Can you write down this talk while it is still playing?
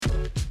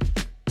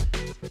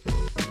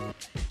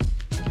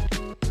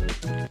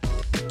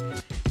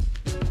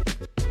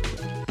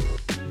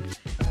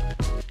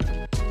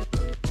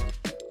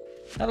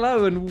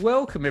Hello and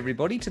welcome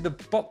everybody to the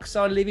Box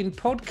I Live In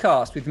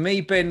podcast with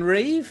me, Ben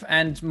Reeve,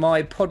 and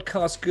my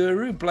podcast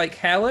guru, Blake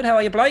Howard. How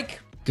are you,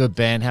 Blake? Good,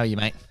 Ben. How are you,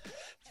 mate?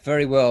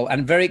 Very well,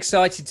 and very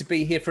excited to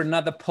be here for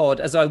another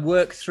pod as I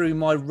work through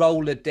my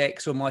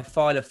Rolodex or my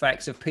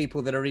Filofax of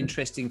people that are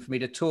interesting for me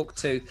to talk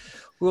to.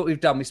 What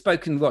we've done, we've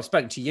spoken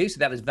to you, so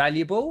that was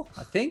valuable,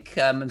 I think.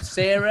 And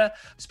Sarah,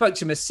 spoke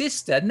to my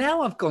sister.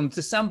 Now I've gone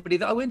to somebody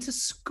that I went to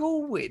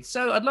school with.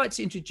 So I'd like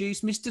to introduce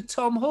Mr.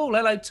 Tom Hall.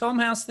 Hello, Tom.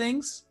 How's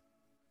things?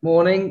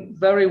 Morning.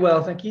 Very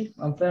well, thank you.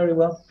 I'm very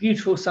well.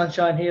 Beautiful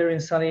sunshine here in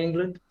sunny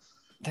England.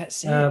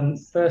 That's it.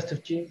 1st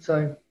of June.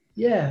 So,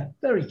 yeah,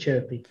 very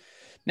chirpy.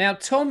 Now,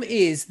 Tom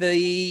is are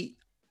you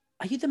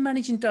the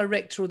managing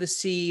director or the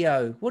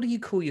CEO? What do you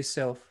call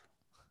yourself?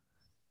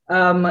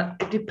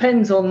 It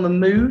depends on the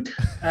mood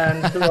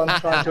and who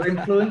I'm trying to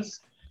influence.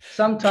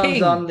 Sometimes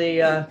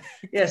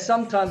King.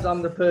 Sometimes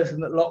I'm the person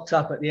that locks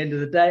up at the end of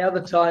the day.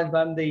 Other times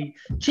I'm the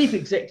chief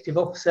executive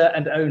officer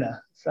and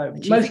owner. So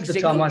most of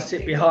the time I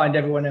sit behind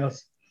everyone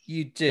else.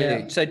 You do.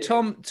 Yeah. So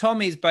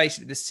Tom is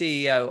basically the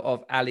CEO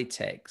of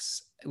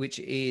Alitex, which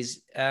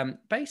is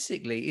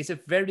basically is a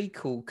very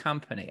cool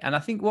company. And I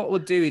think what we'll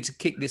do to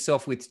kick this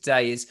off with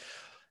today is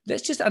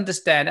let's just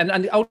understand.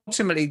 And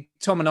ultimately,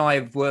 Tom and I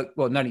have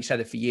known each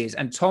other for years.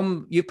 And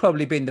Tom, you've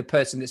probably been the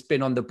person that's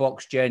been on the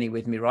box journey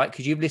with me, right?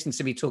 Because you've listened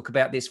to me talk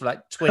about this for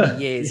like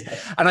 20 years. Yeah.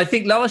 And I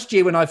think last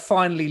year when I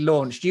finally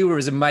launched, you were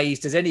as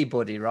amazed as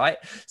anybody, right?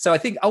 So I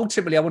think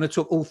ultimately I want to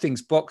talk all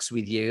things box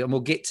with you and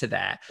we'll get to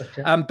that.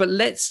 Okay. But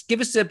let's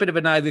give us a bit of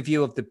an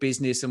overview of the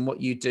business and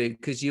what you do,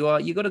 because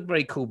you've got a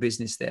very cool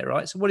business there,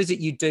 right? So what is it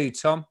you do,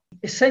 Tom?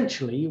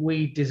 Essentially,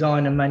 we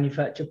design and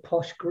manufacture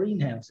posh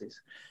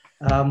greenhouses.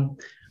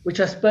 Which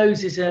I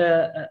suppose is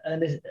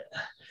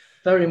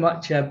very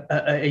much a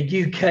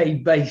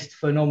UK-based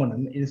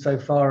phenomenon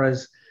insofar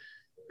as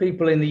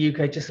people in the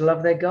UK just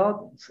love their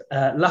gardens.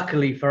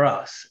 Luckily for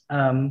us,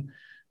 and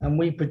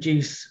we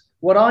produce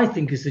what I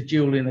think is the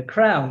jewel in the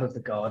crown of the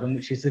garden,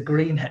 which is the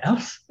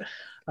greenhouse.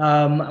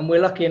 And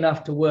we're lucky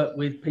enough to work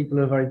with people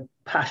who are very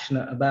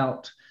passionate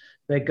about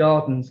their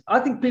gardens.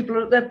 I think people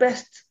are at their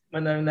best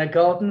when they're in their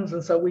gardens,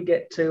 and so we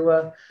get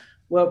to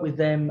work with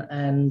them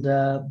and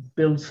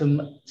build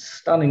some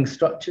stunning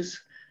structures,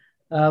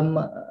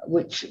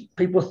 which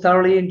people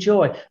thoroughly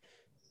enjoy.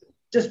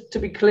 Just to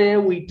be clear,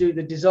 we do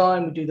the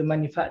design, we do the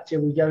manufacture,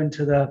 we go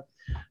into the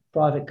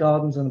private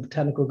gardens and the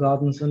botanical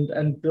gardens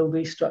and build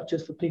these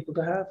structures for people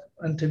to have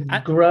and to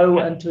grow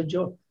and to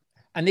enjoy.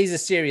 And these are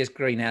serious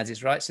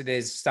greenhouses, right? So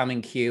there's some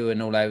in Kew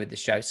and all over the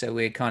show. So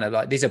we're kind of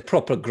like, these are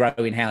proper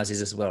growing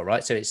houses as well,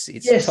 right? So it's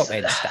Yes. top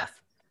end stuff.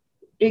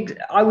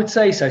 I would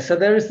say so. So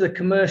there is the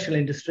commercial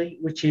industry,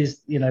 which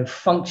is,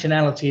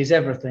 functionality is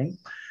everything.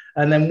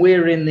 And then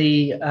we're in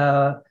the,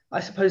 I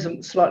suppose,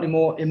 a slightly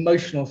more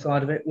emotional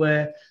side of it,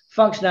 where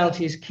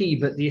functionality is key,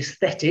 but the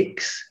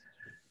aesthetics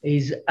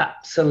is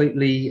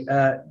absolutely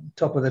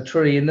top of the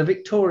tree. And the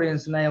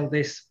Victorians nailed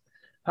this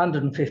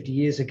 150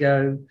 years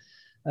ago,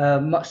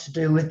 much to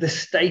do with the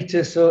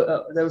status.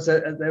 There was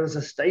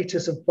a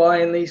status of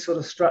buying these sort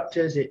of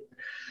structures.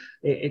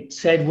 It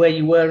said where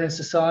you were in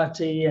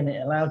society, and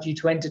it allowed you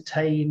to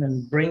entertain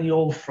and bring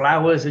your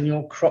flowers and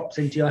your crops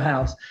into your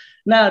house.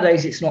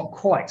 Nowadays, it's not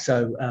quite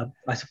so,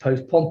 I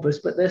suppose, pompous,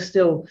 but there's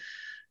still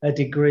a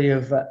degree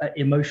of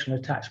emotional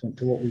attachment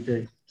to what we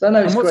do. So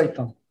no, it's great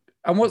fun.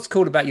 And what's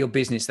cool about your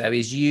business, though,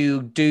 is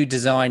you do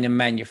design and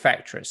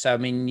manufacture. So, I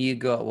mean, you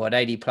got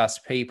 80 plus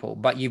people,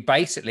 but you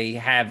basically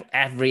have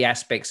every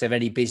aspects of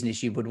any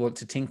business you would want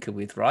to tinker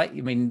with, right?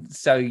 I mean,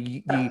 so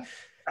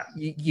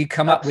you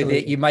come up with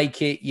it, you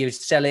make it, you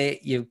sell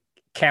it, you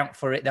count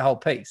for it, the whole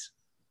piece.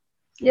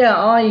 Yeah,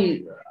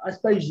 I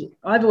suppose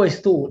I've always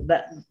thought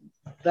that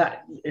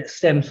it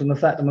stems from the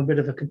fact I'm a bit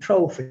of a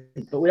control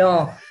freak, but we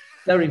are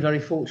very, very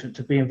fortunate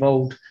to be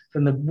involved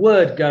from the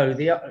word go.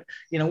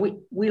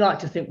 We like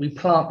to think we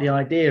plant the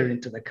idea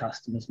into the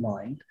customer's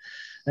mind,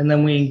 and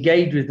then we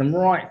engage with them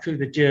right through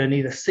the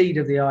journey, the seed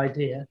of the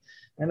idea,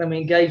 and then we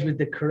engage with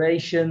the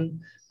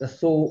creation, the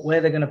thought,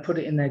 where they're going to put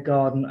it in their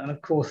garden. And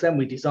of course, then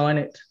we design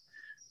it,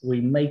 we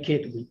make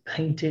it, we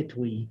paint it,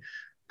 we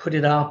put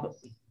it up.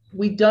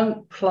 We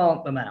don't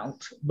plant them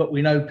out, but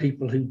we know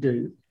people who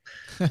do.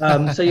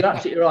 So you're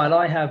absolutely right.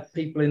 I have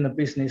people in the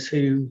business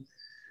who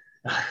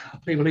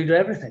do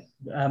everything.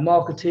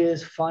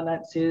 Marketeers,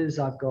 financiers,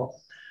 I've got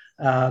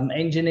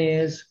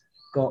engineers,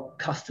 got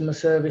customer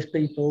service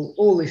people,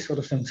 all these sort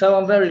of things. So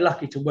I'm very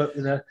lucky to work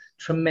with a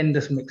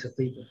tremendous mix of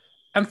people.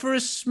 And for a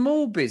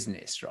small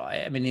business,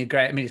 right? I mean,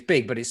 it's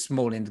big, but it's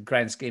small in the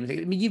grand scheme.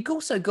 I mean, you've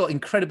also got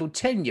incredible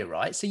tenure,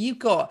 right? So you've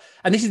got,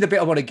 and this is the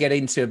bit I want to get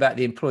into about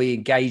the employee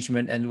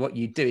engagement and what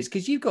you do, is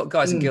because you've got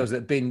guys and girls that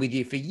have been with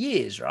you for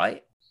years,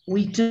 right?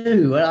 We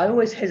do. And I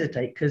always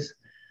hesitate because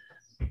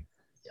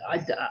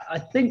I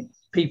think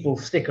people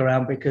stick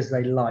around because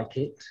they like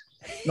it,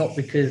 not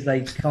because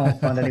they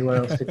can't find anywhere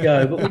else to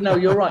go. But we know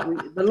you're right.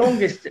 The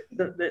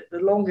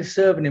longest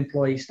serving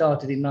employee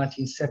started in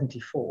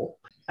 1974,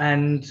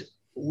 and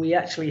we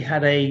actually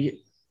had a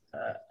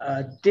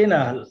a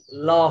dinner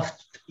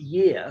last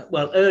year,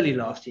 well, early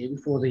last year,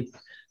 before the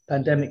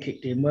pandemic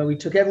kicked in, where we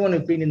took everyone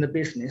who'd been in the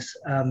business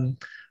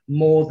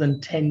more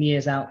than 10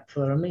 years out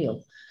for a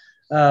meal.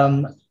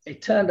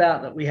 It turned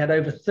out that we had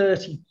over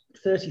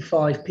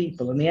 35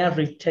 people, and the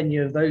average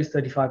tenure of those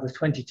 35 was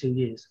 22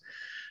 years.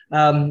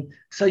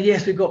 So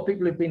yes, we've got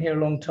people who've been here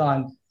a long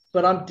time,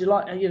 but I'm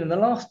delighted,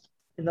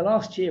 in the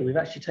last year, we've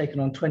actually taken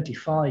on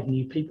 25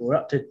 new people. We're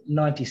up to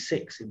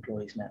 96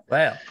 employees now.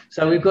 Wow.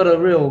 So we've got a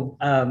real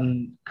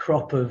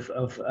crop of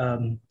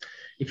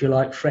if you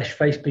like,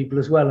 fresh-faced people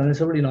as well. And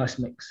it's a really nice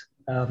mix.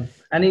 And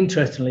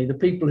interestingly, the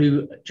people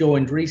who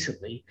joined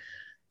recently,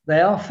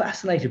 they are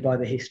fascinated by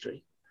the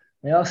history.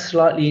 They are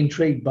slightly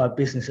intrigued by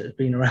business that has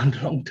been around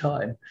a long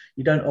time.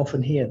 You don't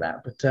often hear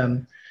that, but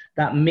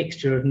that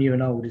mixture of new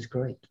and old is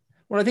great.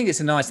 Well, I think it's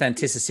a nice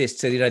antithesis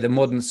to, the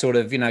modern sort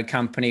of,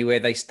 company where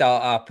they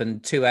start up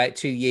and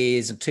 2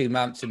 years and 2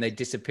 months and they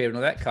disappear and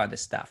all that kind of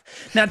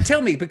stuff. Now,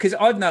 tell me, because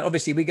I've known,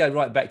 obviously we go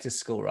right back to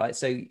school, right?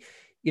 So, you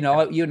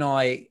and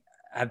I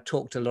have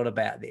talked a lot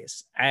about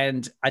this.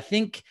 And I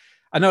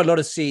know a lot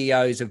of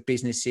CEOs of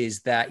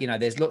businesses that,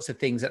 there's lots of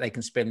things that they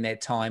can spend their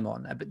time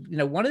on. But,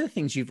 one of the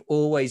things you've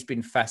always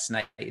been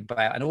fascinated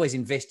by and always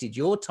invested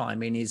your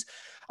time in is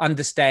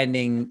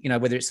understanding,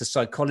 whether it's the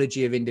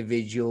psychology of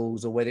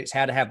individuals or whether it's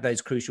how to have those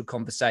crucial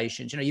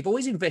conversations. You've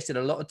always invested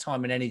a lot of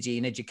time and energy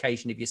in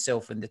education of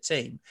yourself and the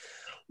team.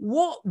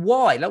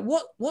 Why? Like,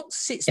 what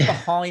sits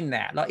behind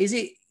that? Like, is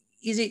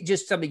it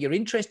just something you're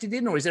interested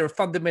in, or is there a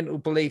fundamental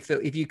belief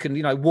that if you can,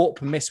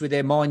 warp and mess with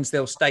their minds,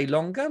 they'll stay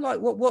longer? Like,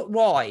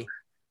 why?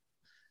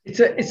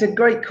 It's a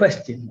great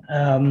question.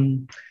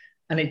 And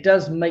it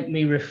does make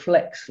me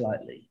reflect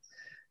slightly.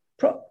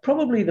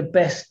 Probably the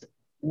best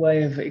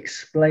way of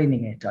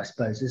explaining it, I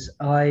suppose, is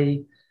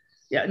when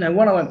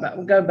I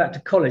going back to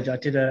college, I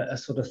did a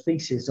sort of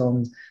thesis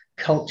on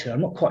culture.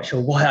 I'm not quite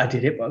sure why I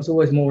did it, but I was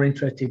always more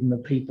interested in the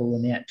people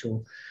than the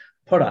actual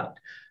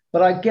product.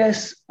 But I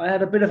guess I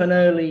had a bit of an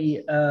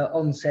early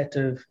onset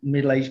of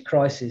middle-age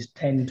crisis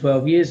 10,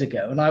 12 years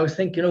ago. And I was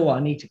thinking, I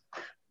need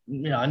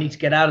to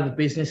get out of the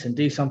business and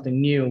do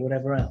something new or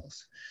whatever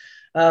else.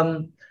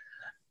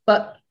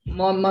 But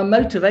my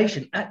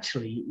motivation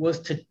actually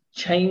was to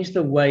change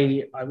the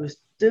way I was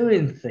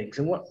doing things.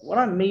 And what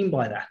I mean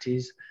by that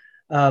is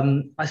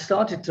I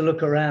started to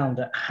look around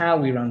at how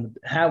we ran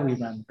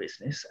the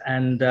business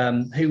and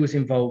who was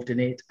involved in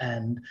it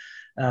and,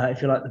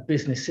 if you like, the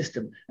business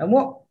system. And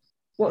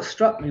what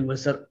struck me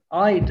was that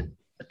I'd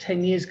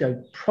 10 years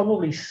ago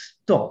probably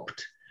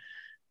stopped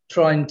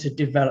trying to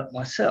develop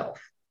myself.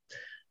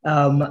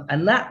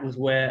 And that was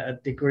where a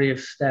degree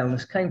of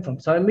staleness came from.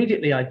 So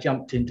immediately I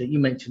jumped into, you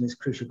mentioned this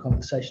crucial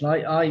conversation.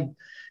 I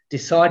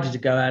decided to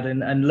go out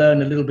and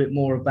learn a little bit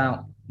more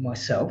about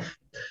myself.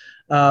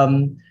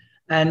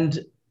 And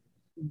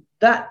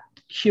that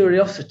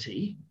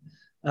curiosity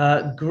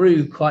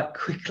grew quite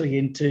quickly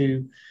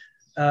into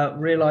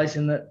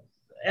realizing that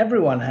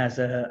everyone has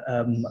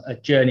a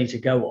journey to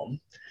go on,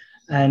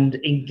 and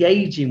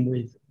engaging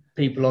with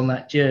people on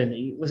that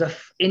journey was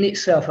in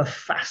itself a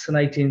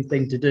fascinating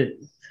thing to do.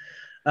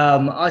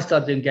 I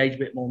started to engage a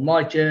bit more in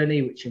my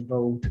journey, which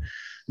involved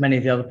many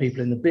of the other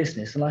people in the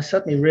business. And I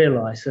suddenly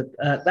realized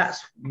that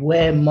that's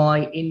where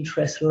my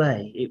interest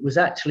lay. It was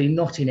actually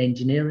not in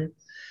engineering,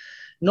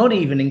 not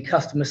even in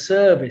customer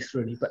service,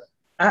 really, but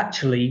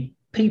actually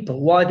people,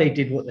 why they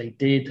did what they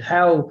did,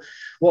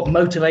 what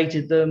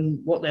motivated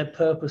them, what their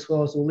purpose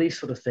was, all these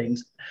sort of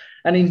things.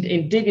 And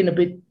in digging a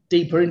bit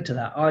deeper into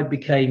that, I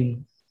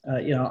became,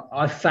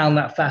 I found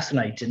that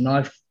fascinating.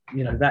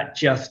 That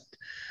just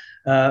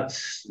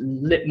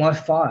lit my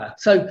fire.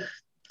 So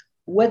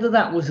whether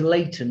that was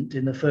latent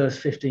in the first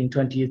 15,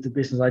 20 years of the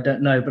business, I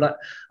don't know, but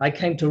I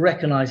came to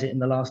recognize it in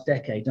the last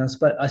decade. And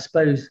I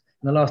suppose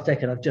in the last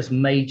decade, I've just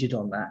majored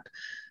on that.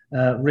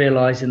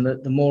 Realizing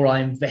that the more I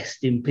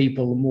invest in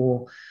people, the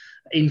more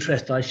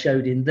interest I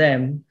showed in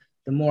them,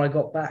 the more I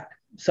got back.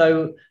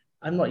 So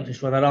I'm not even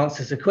sure that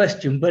answers the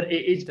question, but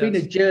it's been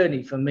a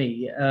journey for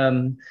me,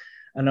 and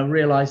a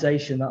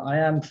realization that I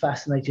am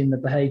fascinated in the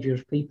behavior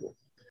of people.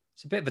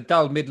 It's a bit of a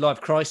dull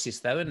midlife crisis,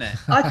 though, isn't it?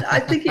 I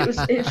think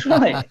it's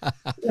right.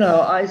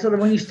 I sort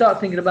of, when you start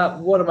thinking about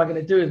what am I going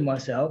to do with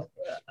myself,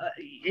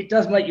 it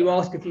does make you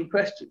ask a few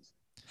questions.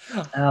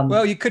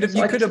 Well, you could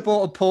have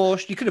bought a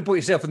Porsche. You could have bought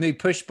yourself a new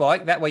push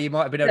bike. That way, you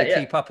might have been able to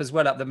keep up as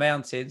well up the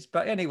mountains.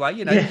 But anyway,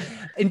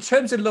 in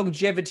terms of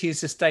longevity and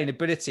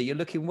sustainability, you're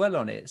looking well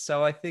on it.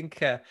 So I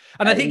think,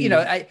 I think,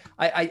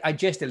 I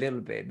jest a little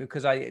bit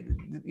because after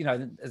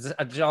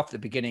the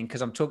beginning,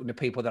 because I'm talking to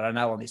people that I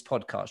know on this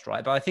podcast,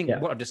 right? But I think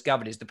what I've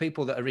discovered is the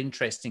people that are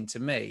interesting to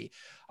me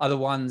are the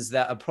ones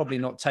that are probably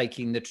not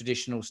taking the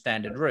traditional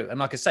standard route. And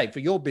like I say, for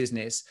your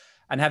business,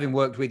 and having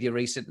worked with you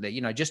recently,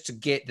 just to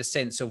get the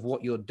sense of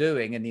what you're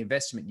doing and the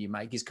investment you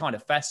make is kind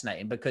of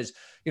fascinating because,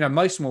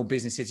 most small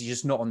businesses are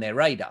just not on their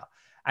radar.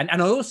 And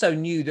I also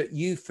knew that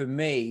you, for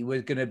me, were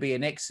going to be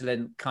an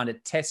excellent kind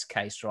of test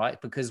case, right?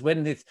 Because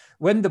when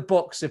the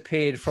box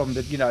appeared from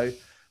the,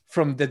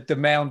 from the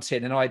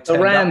mountain, and I the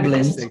turned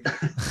ramblings. up with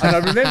this thing. And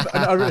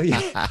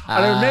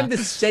I remember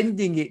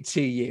sending it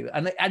to you,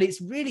 and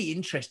it's really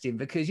interesting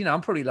because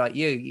I'm probably like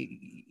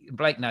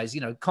Blake knows,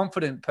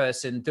 confident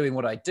person doing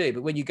what I do,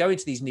 but when you go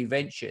into these new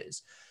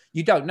ventures,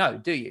 you don't know,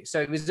 do you?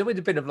 So it was always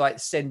a bit of like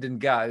send and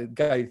go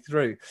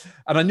through.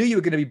 And I knew you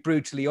were going to be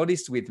brutally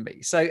honest with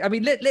me. So, I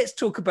mean, let's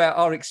talk about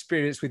our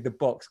experience with the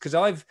box, because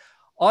I've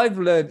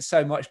learned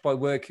so much by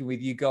working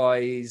with you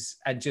guys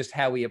and just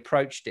how we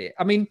approached it.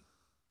 I mean,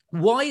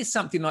 why is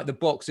something like the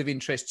box of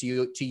interest to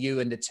you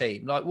and the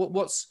team? Like,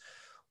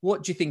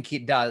 what do you think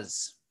it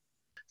does?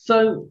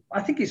 So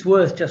I think it's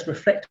worth just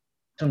reflecting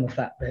on the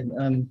fact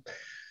then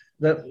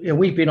that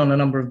we've been on a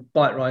number of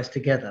bike rides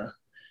together.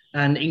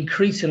 And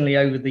increasingly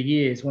over the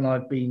years, when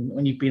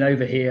you've been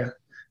over here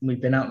and we've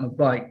been out on a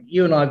bike,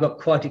 you and I got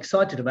quite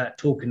excited about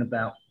talking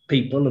about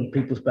people and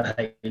people's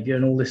behaviour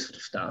and all this sort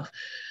of stuff.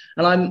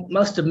 And I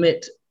must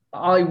admit,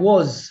 I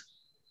was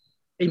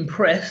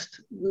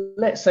impressed,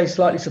 let's say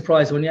slightly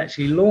surprised when you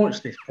actually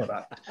launched this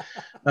product,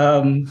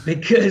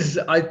 because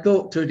I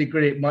thought to a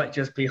degree it might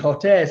just be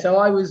hot air. So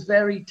I was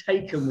very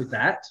taken with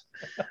that.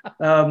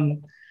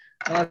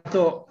 I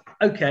thought,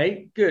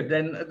 okay, good.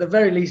 Then at the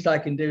very least I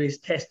can do is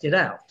test it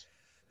out.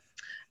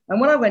 And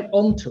when I went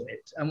onto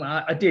it, and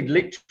I did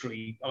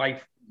literally,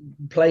 I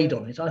played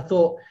on it, I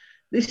thought,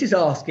 this is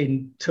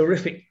asking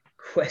terrific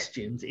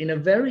questions in a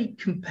very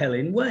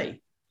compelling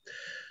way.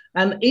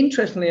 And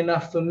interestingly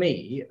enough for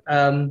me,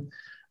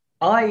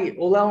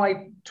 although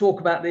I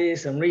talk about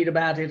this and read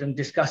about it and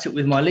discuss it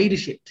with my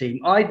leadership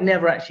team, I'd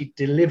never actually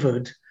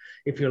delivered,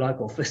 if you like,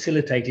 or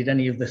facilitated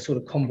any of the sort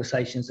of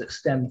conversations that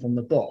stem from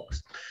the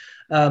box.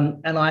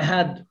 And when I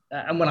had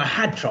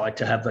tried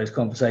to have those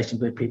conversations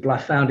with people, I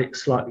found it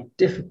slightly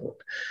difficult.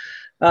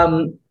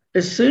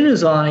 As soon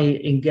as I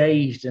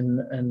engaged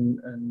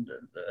and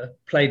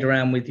played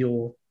around with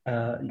your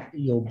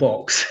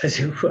box, as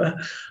it were,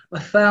 I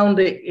found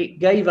it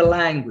gave a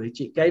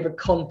language, it gave a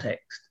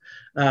context,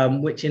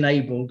 which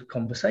enabled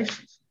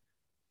conversations.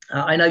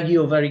 I know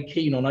you're very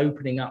keen on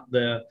opening up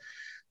the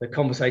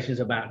conversations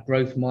about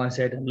growth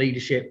mindset and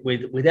leadership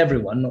with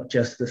everyone, not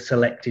just the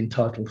select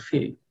entitled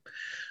few.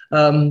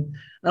 And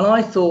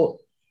I thought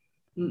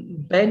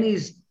Ben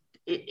is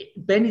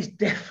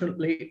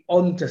definitely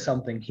onto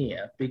something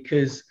here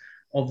because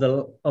of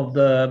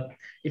the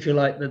if you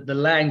like the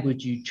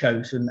language you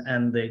chose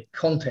and the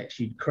context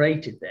you'd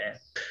created there.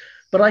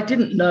 But I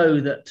didn't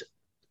know that.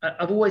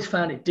 I've always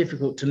found it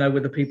difficult to know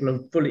whether people are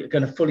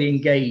going to fully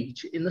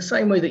engage in the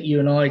same way that you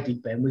and I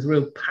did, Ben, with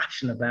real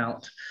passion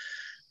about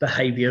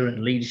behavior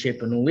and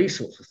leadership and all these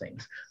sorts of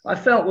things. I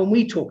felt when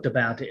we talked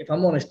about it, if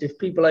I'm honest, if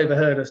people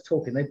overheard us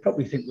talking, they'd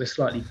probably think we're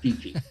slightly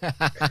geeky.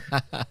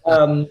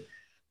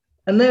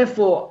 And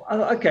therefore,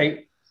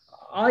 okay,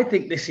 I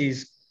think this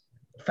is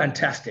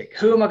fantastic.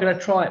 Who am I going to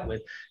try it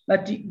with? Now,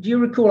 do you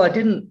recall I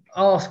didn't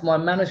ask my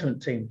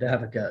management team to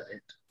have a go at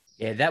it?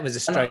 Yeah, that was a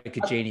stroke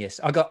of genius.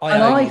 I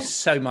owe you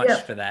so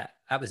much for that.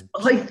 That was.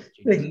 I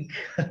think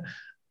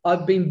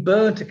I've been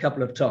burnt a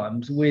couple of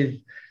times with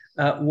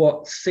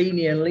what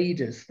senior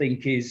leaders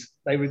think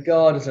they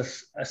regard as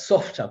a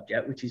soft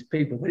subject, which is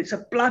people, but it's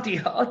a bloody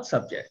hard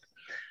subject.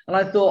 And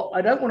I thought,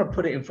 I don't want to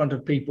put it in front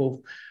of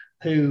people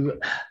who,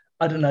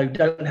 I don't know,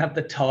 don't have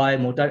the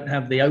time or don't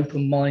have the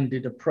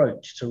open-minded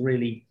approach to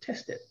really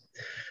test it.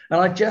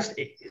 And it's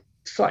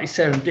slightly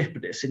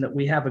serendipitous in that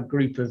we have a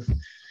group of,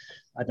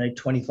 I don't know,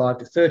 25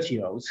 to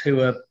 30-year-olds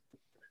who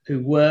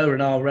were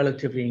and are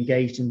relatively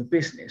engaged in the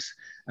business.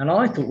 And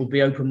I thought would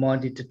be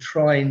open-minded to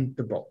trying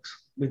the box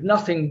with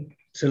nothing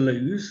to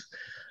lose.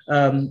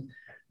 And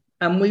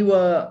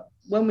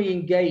when we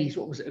engaged,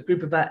 what was it, a group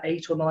of about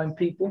 8 or 9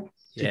 people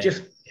to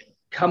just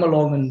come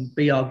along and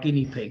be our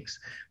guinea pigs.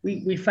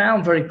 We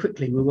found very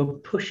quickly we were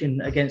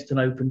pushing against an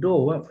open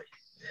door, weren't we?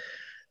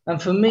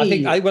 And for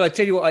me, I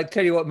tell you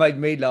what made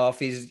me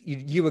laugh is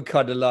you were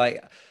kind of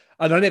like,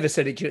 and I never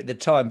said it to you at the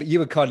time, but you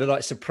were kind of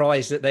like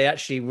surprised that they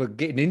actually were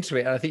getting into it.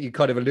 And I think you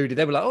kind of alluded,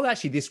 they were like, oh,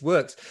 actually this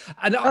works.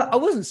 And I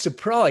wasn't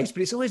surprised,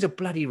 but it's always a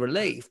bloody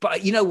relief.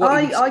 But you know what?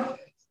 I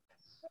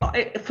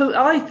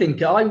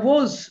think I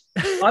was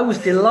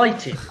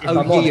delighted.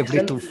 Oh, you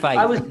little faith.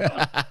 I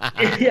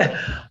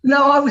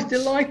was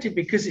delighted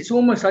because it's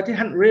almost, I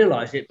hadn't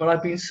realised it, but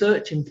I've been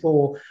searching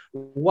for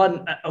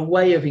a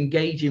way of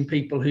engaging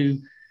people who,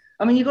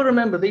 I mean, you've got to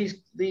remember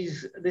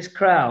this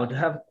crowd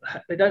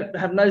don't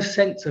have no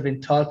sense of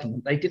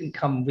entitlement. They didn't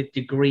come with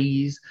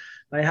degrees.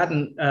 They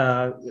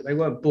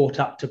weren't brought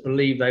up to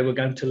believe they were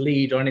going to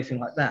lead or anything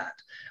like that,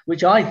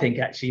 which I think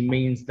actually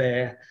means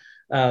they're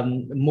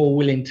more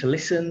willing to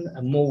listen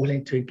and more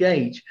willing to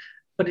engage.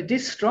 But it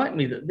did strike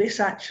me that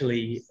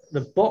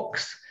the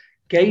box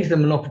gave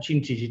them an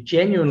opportunity to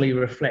genuinely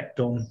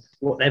reflect on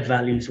what their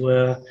values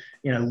were,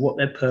 what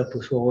their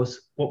purpose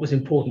was, what was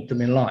important to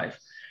them in life.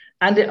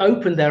 And it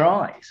opened their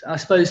eyes, I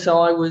suppose. So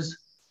I was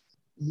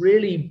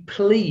really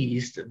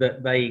pleased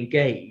that they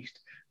engaged,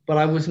 but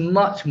I was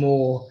much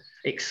more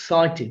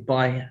excited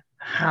by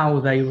how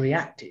they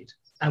reacted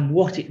and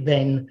what it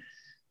then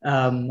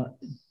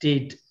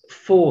did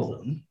for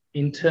them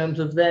in terms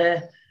of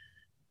their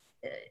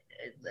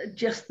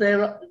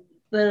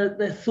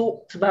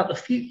thoughts about the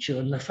future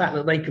and the fact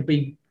that they could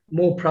be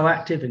more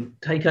proactive and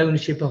take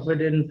ownership of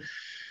it. And,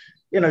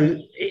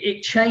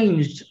 it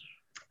changed,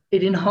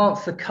 it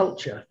enhanced the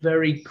culture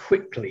very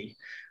quickly,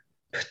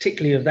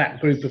 particularly of that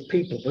group of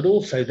people, but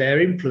also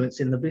their influence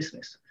in the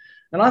business.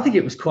 And I think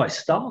it was quite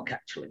stark,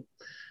 actually.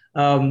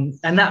 And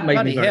that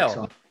made me very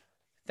excited.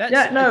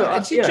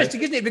 It's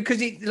interesting, isn't it?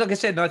 Because like I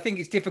said, I think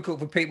it's difficult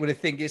for people to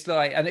think it's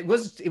like, and it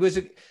was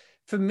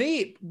for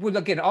me, well,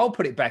 again, I'll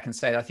put it back and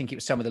say, I think it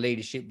was some of the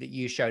leadership that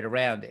you showed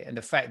around it and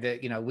the fact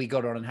that, we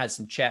got on and had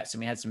some chats and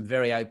we had some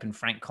very open,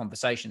 frank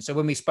conversations. So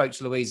when we spoke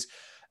to Louise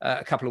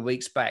a couple of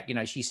weeks back,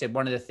 she said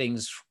one of the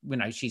things,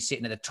 she's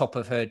sitting at the top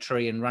of her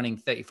tree and running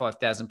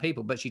 35,000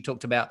 people, but she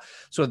talked about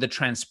sort of the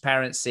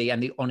transparency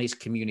and the honest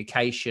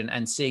communication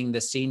and seeing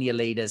the senior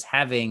leaders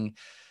having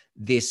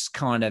this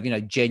kind of,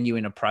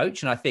 genuine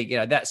approach. And I think,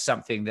 that's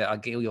something that I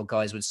get all your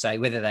guys would say,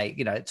 whether they,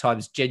 at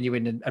times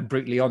genuine and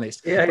brutally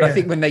honest. But I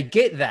think when they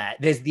get that,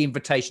 there's the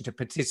invitation to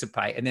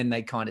participate and then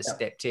they kind of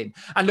stepped in.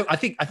 And look, I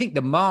think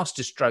the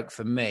master stroke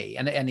for me,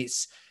 and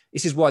this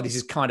is why this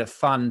is kind of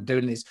fun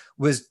doing this,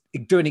 was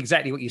doing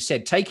exactly what you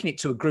said, taking it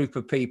to a group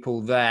of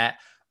people that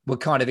were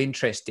kind of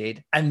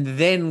interested and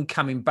then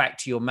coming back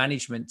to your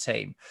management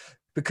team.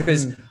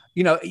 Because,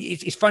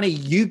 it's funny,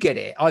 you get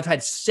it. I've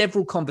had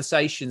several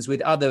conversations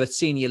with other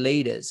senior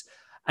leaders,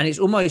 and it's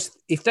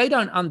almost, if they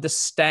don't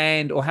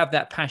understand or have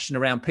that passion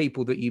around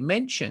people that you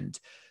mentioned,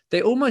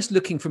 they're almost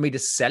looking for me to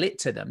sell it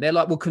to them. They're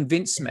like, well,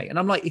 convince me. And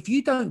I'm like, if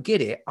you don't get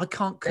it, I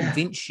can't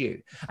convince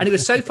you. And it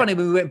was so funny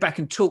when we went back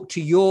and talked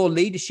to your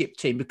leadership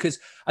team, because,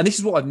 and this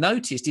is what I've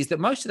noticed, is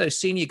that most of those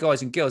senior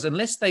guys and girls,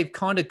 unless they've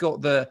kind of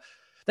got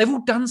they've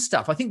all done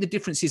stuff. I think the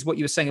difference is what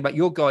you were saying about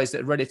your guys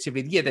that are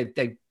relatively,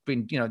 they've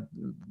been,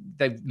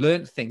 they've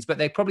learned things, but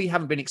they probably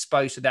haven't been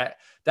exposed to that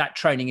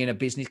training in a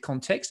business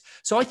context.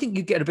 So I think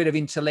you get a bit of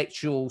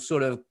intellectual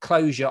sort of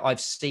closure.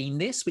 I've seen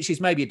this, which is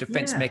maybe a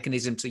defense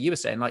mechanism to you were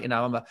saying, like,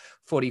 I'm a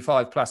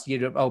 45 plus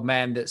year old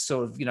man that's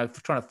sort of,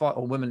 trying to fight,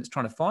 or women that's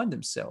trying to find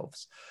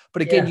themselves.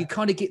 But again, you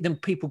kind of get them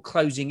people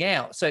closing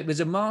out. So it was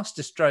a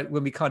master stroke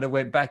when we kind of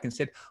went back and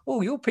said,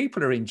 oh, your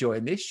people are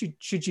enjoying this.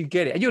 Should you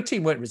get it? And your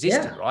team weren't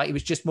resistant, right? It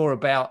was just more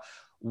about,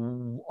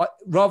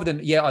 rather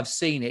than, I've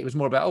seen it. It was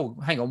more about, oh,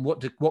 hang on,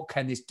 what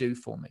can this do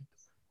for me?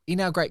 In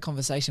our great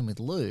conversation with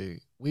Lou,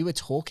 we were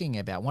talking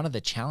about one of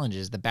the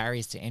challenges, the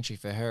barriers to entry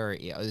for her,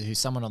 who's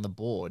someone on the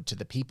board, to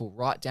the people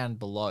right down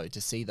below to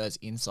see those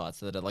insights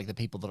that are like the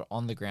people that are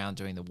on the ground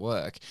doing the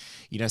work.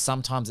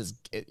 Sometimes it's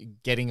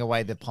getting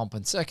away the pomp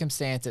and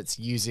circumstance. It's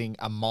using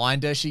a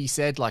minder, she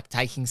said, like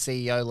taking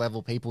CEO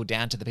level people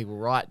down to the people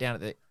right down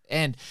at the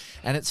end.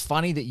 And it's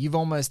funny that you've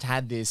almost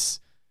had this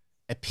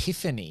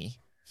epiphany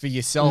for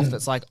yourself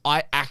that's like,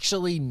 I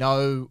actually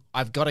know,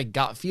 I've got a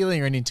gut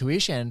feeling or an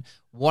intuition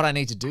what I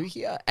need to do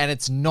here, and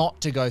it's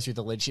not to go through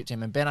the leadership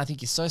team. And Ben, I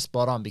think you're so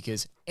spot on,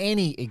 because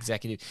any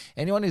executive,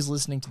 anyone who's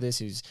listening to this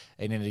who's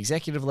in an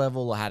executive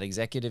level or had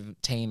executive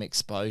team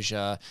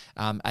exposure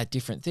at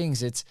different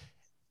things, it's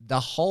the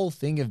whole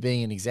thing of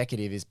being an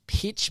executive is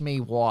pitch me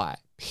why,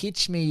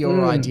 pitch me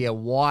your idea,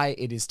 why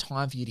it is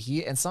time for you to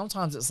hear. And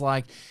sometimes it's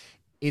like,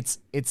 it's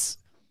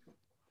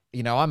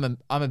I'm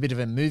a bit of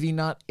a movie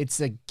nut. It's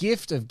a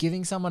gift of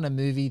giving someone a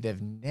movie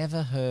they've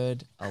never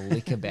heard a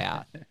lick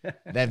about.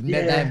 They've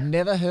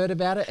never heard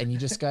about it, and you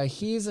just go,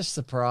 here's a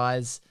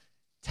surprise,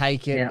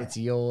 take it, it's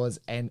yours.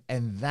 And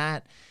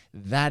that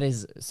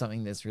is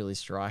something that's really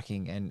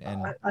striking and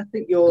I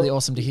think you're really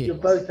awesome to hear. You're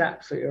both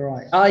absolutely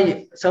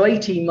right. So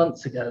 18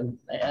 months ago,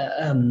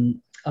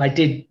 I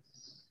did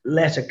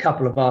let a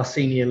couple of our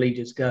senior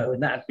leaders go,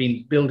 and that had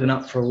been building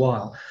up for a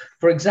while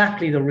for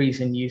exactly the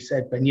reason you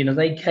said, Ben.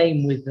 They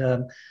came with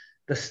the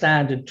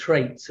standard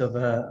traits of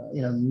a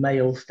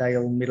male,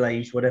 stale,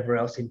 middle-aged, whatever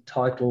else,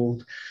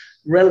 entitled,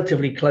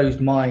 relatively closed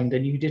mind,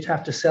 and you did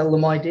have to sell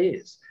them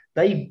ideas.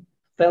 They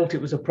felt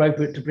it was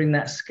appropriate to bring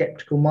that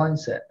skeptical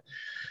mindset.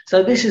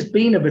 So this has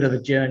been a bit of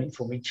a journey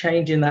for me,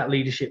 changing that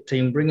leadership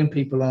team, bringing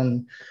people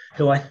on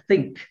who I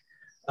think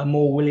are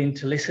more willing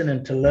to listen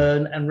and to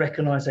learn and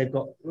recognize they've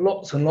got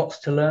lots and lots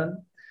to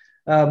learn.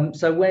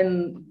 So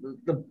when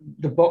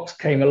the box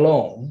came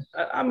along,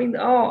 I mean,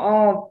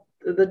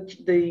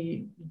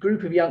 the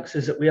group of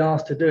youngsters that we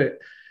asked to do it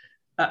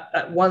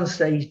at one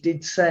stage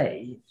did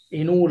say,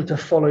 in order to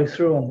follow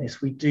through on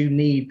this, we do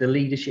need the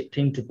leadership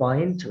team to buy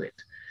into it.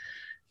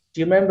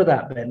 Do you remember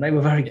that, Ben? They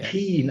were very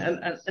keen.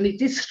 And it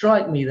did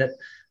strike me that,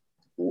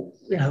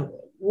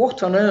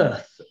 what on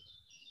earth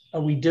are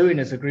we doing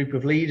as a group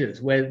of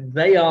leaders where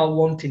they are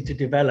wanting to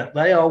develop,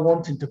 they are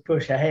wanting to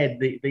push ahead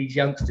these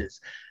youngsters,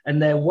 and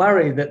they're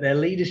worried that their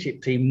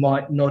leadership team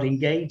might not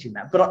engage in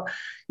that. But,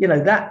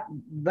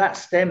 that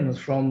stems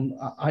from,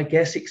 I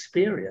guess,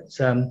 experience.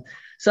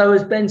 So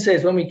as Ben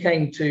says, when we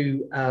came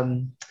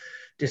to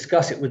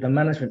discuss it with the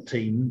management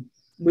team,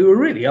 we were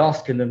really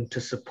asking them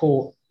to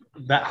support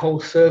that whole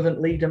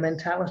servant leader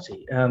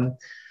mentality. And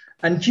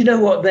do you know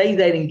what? They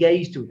then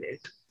engaged with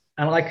it,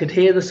 and I could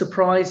hear the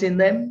surprise in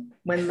them.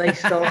 when they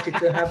started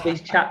to have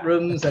these chat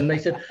rooms, and they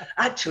said,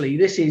 actually,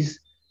 this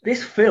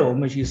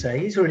film, as you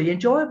say, is really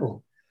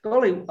enjoyable.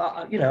 Golly,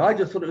 I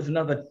just thought it was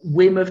another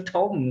whim of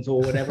Tom's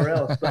or whatever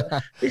else,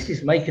 but this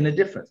is making a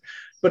difference.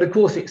 But of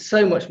course, it's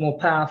so much more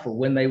powerful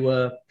when they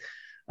were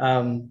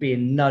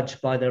being nudged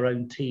by their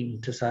own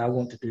team to say, I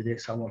want to do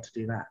this, I want to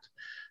do that.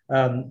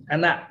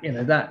 And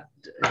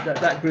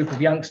that group of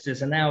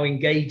youngsters are now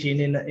engaging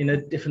in a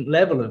different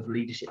level of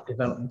leadership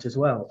development as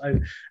well.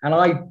 And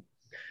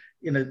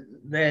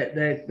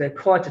they're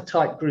quite a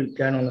tight group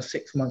going on a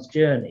 6-month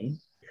journey.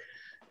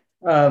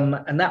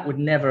 And that would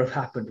never have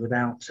happened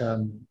without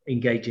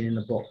engaging in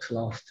the box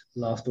last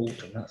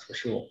autumn, that's for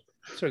sure.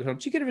 Sorry, do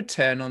you get a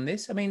return on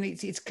this? I mean,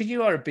 it's because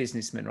you are a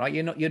businessman, right?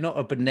 You're not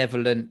a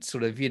benevolent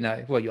sort of,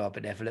 well, you are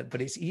benevolent, but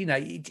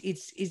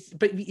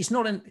there's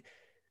not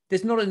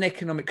an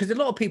economic, because a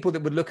lot of people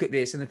that would look at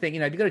this and they think,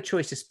 you've got a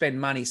choice to spend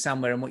money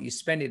somewhere and what you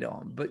spend it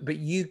on, but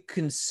you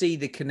can see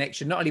the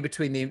connection, not only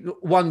between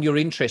you're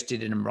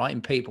interested in them, right,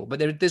 in people, but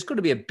there's got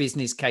to be a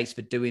business case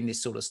for doing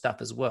this sort of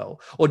stuff as well.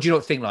 Or do you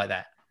not think like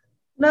that?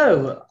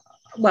 No,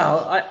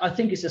 well, I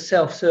think it's a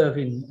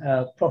self-serving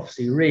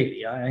prophecy,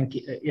 really. I think,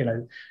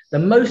 the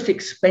most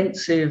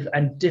expensive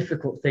and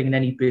difficult thing in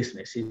any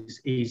business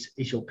is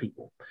your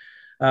people.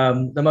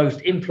 The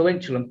most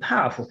influential and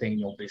powerful thing in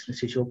your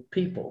business is your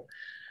people.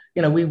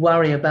 We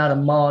worry about a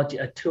margin,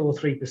 a 2 or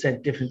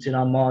 3% difference in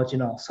our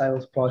margin, our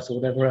sales price, or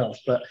whatever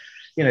else. But,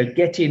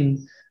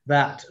 getting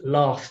that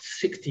last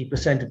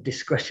 60% of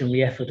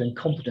discretionary effort and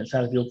competence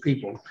out of your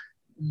people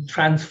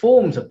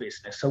transforms a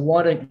business. So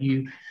why don't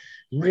you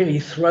really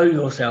throw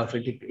yourself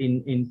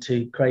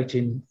into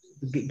creating,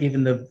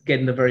 getting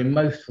the very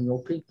most from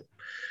your people?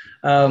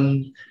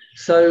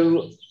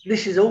 So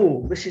this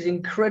is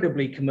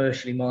incredibly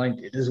commercially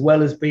minded, as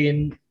well as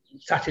being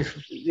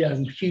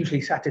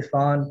hugely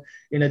satisfying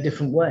in a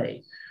different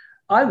way.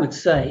 I would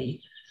say,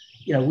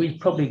 we've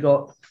probably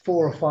got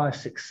 4 or 5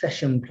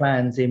 succession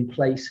plans in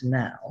place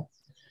now,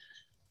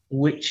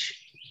 which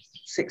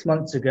 6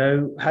 months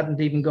ago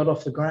hadn't even got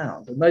off the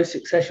ground. And those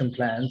succession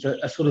plans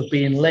are sort of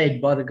being led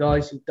by the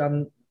guys who've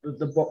done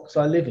the box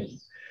I live in,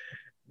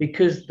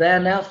 because they're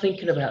now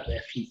thinking about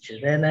their future.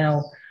 They're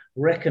now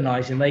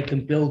recognizing they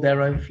can build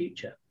their own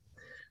future.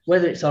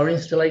 Whether it's our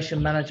installation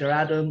manager,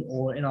 Adam,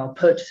 or in our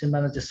purchasing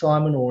manager,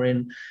 Simon, or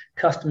in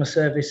customer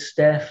service,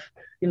 Steph,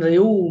 they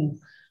all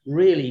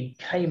really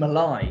came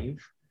alive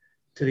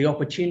to the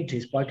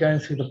opportunities by going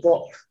through the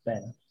box,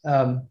 Ben.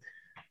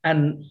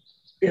 And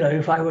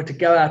if I were to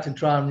go out and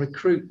try and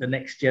recruit the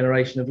next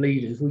generation of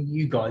leaders, well,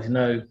 you guys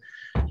know,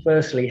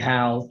 firstly,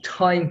 how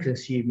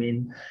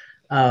time-consuming,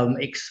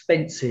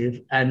 expensive,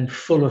 and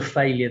full of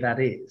failure that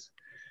is.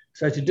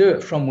 So to do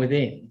it from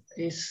within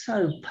is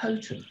so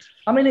potent.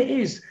 I mean, it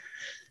is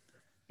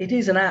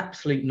an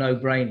absolute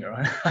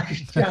no-brainer.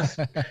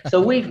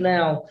 So we've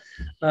now,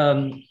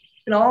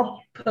 our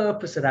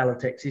purpose at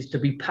Allotex is to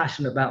be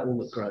passionate about all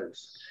that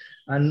grows.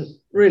 And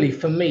really,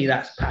 for me,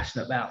 that's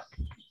passionate about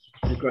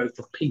the growth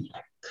of people.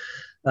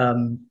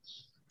 And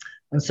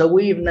so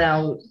we've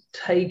now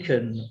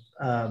taken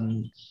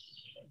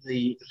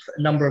the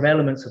number of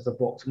elements of the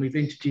box and we've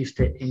introduced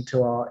it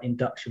into our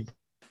induction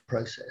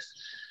process,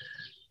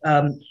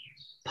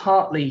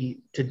 partly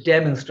to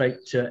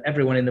demonstrate to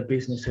everyone in the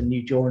business and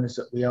new joiners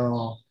that we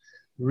are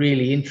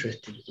really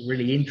interested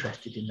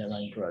in their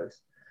own growth,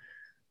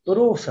 but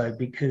also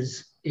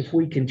because if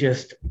we can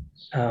just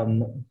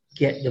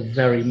get the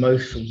very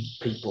most from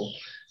people,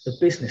 the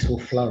business will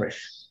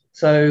flourish.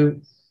 So,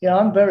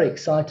 I'm very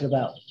excited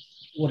about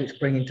what it's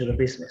bringing to the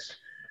business.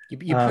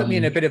 You put me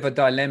in a bit of a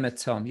dilemma,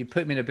 Tom. You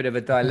put me in a bit of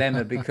a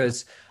dilemma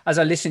because as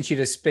I listen to you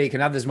to speak,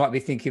 and others might be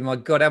thinking, my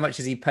God, how much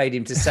has he paid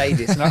him to say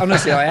this? And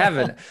honestly, I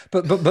haven't.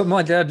 But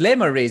my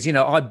dilemma is,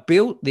 I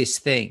built this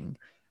thing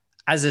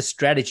as a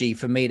strategy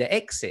for me to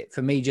exit,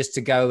 for me just to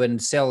go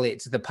and sell it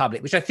to the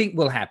public, which I think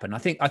will happen. I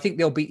think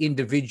there'll be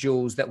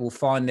individuals that will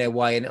find their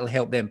way and it'll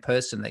help them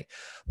personally.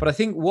 But I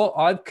think what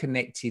I've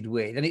connected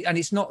with, and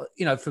it's not,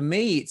 for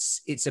me,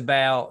 it's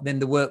about then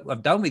the work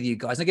I've done with you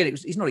guys. And again,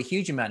 it's not a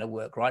huge amount of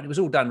work, right? It was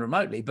all done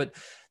remotely, but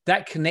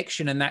that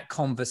connection and that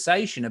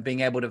conversation of being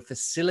able to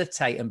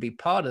facilitate and be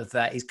part of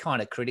that is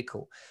kind of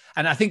critical.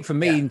 And I think for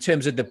me, in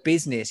terms of the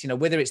business,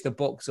 whether it's the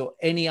box or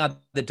any other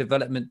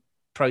development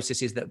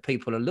processes that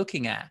people are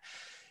looking at,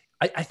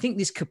 I think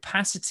this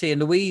capacity,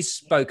 and Louise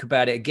spoke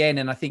about it again,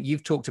 and I think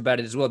you've talked about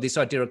it as well, this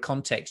idea of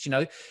context.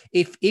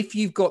 If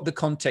you've got the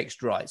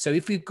context right, so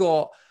if we've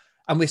got,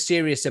 and we're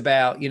serious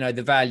about,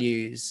 the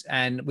values,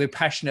 and we're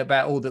passionate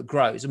about all that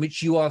grows, and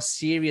which you are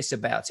serious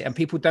about it, and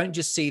people don't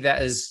just see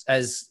that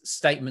as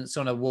statements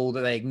on a wall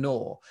that they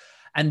ignore.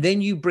 And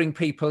then you bring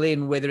people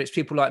in, whether it's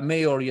people like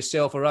me or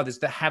yourself or others,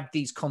 that have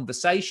these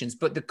conversations,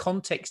 but the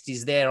context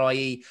is there,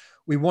 i.e.,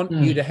 we want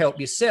you to help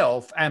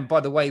yourself. And by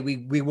the way,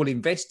 we will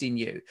invest in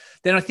you.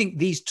 Then I think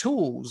these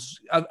tools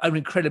are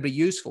incredibly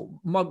useful.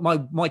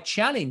 My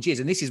challenge is,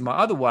 and this is my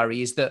other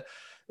worry, is that,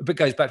 but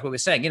goes back to what we're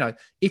saying,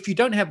 if you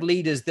don't have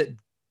leaders that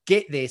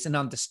get this and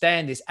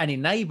understand this and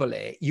enable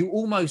it, you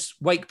almost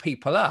wake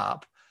people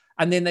up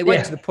And then they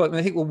went to the point where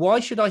they think, well,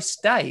 why should I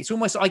stay? It's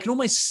almost, I can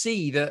almost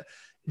see that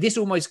this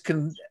almost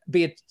can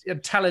be a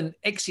talent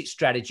exit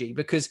strategy,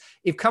 because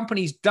if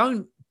companies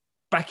don't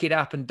back it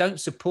up and don't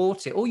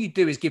support it, all you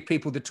do is give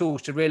people the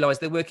tools to realize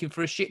they're working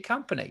for a shit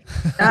company.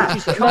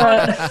 It's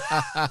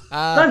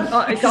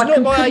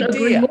not my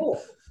idea.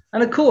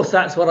 And of course,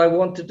 that's what I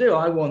want to do.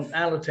 I want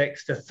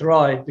Allotex to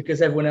thrive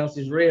because everyone else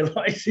is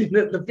realizing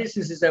that the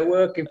businesses they're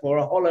working for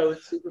are hollow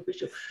and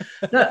superficial.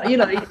 No, you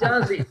know, it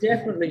does. It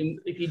definitely,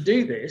 if you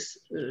do this,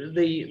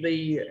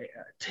 the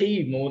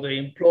team or the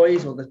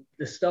employees or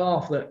the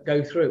staff that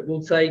go through it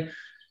will say,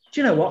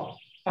 do you know what?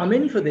 I'm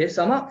in for this.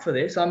 I'm up for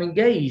this. I'm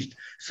engaged.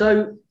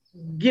 So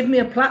give me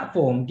a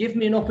platform. Give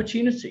me an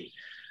opportunity.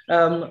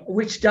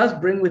 Which does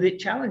bring with it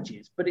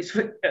challenges, but it's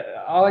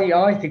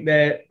I think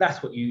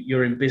that's what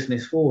you're in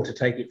business for, to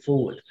take it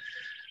forward.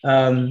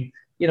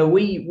 You know,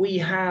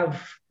 we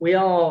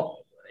are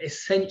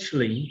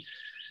essentially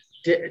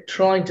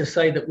trying to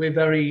say that we're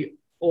very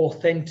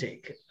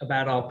authentic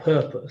about our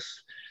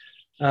purpose,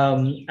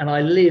 and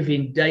I live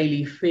in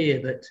daily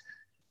fear that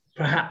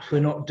perhaps we're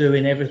not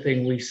doing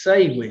everything we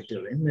say we're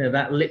doing, you know,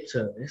 that lip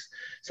service.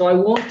 So I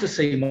want to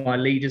see my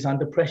leaders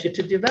under pressure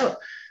to develop.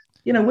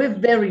 You know, we're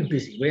very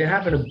busy. We're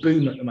having a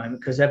boom at the moment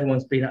because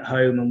everyone's been at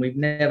home and we've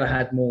never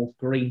had more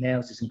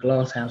greenhouses and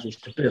glass houses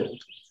to build.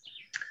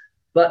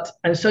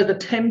 And so the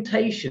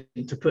temptation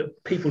to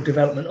put people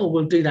development, oh,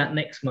 we'll do that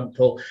next month,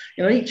 or,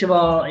 you know, each of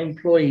our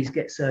employees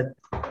gets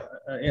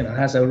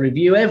has a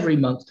review every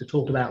month to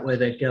talk about where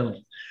they're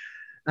going.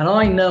 And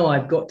I know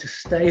I've got to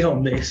stay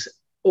on this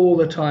all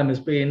the time as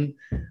being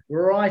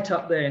right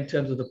up there in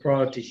terms of the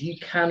priorities. You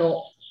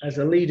cannot, as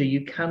a leader,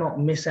 you cannot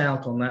miss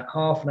out on that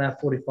half an hour,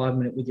 45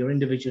 minutes with your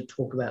individual to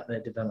talk about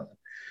their development.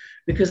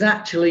 Because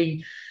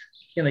actually,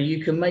 you know,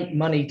 you can make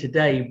money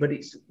today, but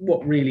it's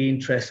what really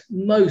interests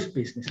most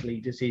business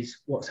leaders is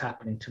what's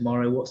happening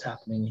tomorrow, what's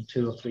happening in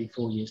 2 or 3,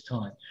 4 years'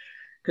 time.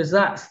 Because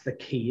that's the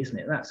key, isn't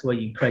it? That's where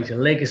you create a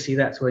legacy.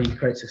 That's where you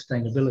create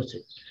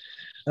sustainability.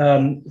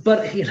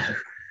 But, you know,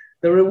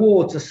 the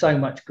rewards are so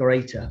much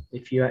greater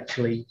if you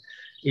actually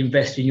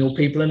invest in your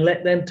people and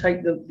let them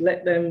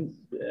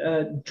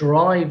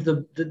drive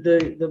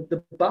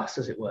the bus,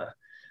 as it were.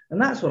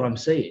 And that's what I'm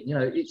seeing. You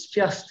know, it's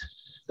just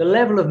the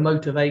level of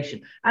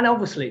motivation. And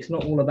obviously it's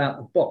not all about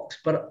the box,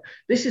 but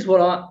this is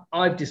what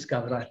I've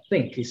discovered, I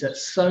think, is that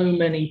so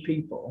many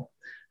people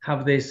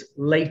have this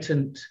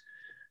latent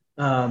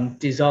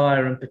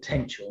desire and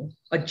potential.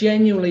 I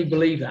genuinely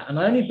believe that. And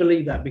I only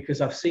believe that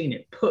because I've seen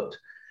it put,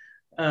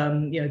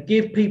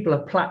 give people a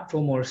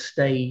platform or a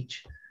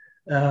stage,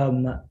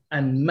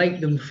 and make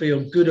them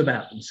feel good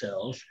about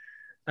themselves,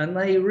 and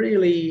they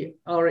really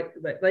are,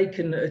 they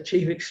can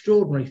achieve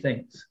extraordinary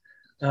things.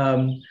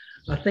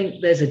 I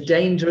think there's a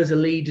danger as a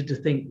leader to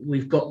think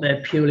we've got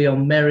there purely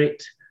on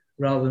merit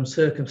rather than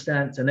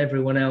circumstance, and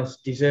everyone else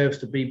deserves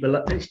to be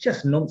below. It's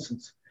just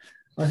nonsense.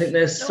 I think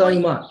there's so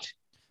much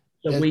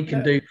that we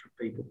can do for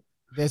people.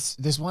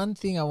 There's one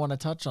thing I want to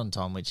touch on,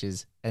 Tom, which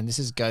is, and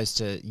goes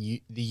to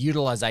the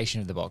utilization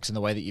of the box and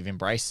the way that you've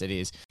embraced it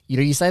is, you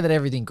know, you say that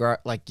everything grows,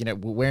 like, you know,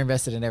 we're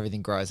invested in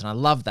everything grows. And I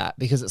love that,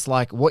 because it's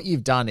like what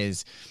you've done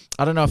is,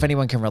 I don't know if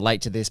anyone can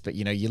relate to this, but,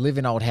 you know, you live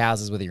in old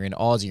houses, whether you're in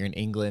Oz or you're in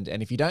England.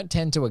 And if you don't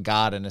tend to a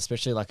garden,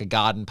 especially like a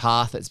garden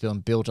path that's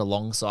been built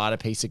alongside a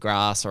piece of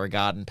grass or a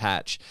garden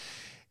patch,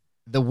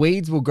 the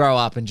weeds will grow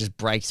up and just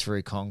break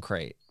through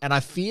concrete. And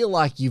I feel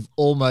like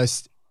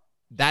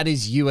that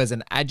is you as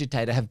an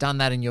agitator have done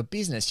that in your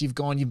business. You've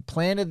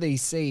planted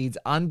these seeds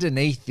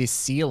underneath this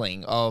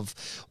ceiling of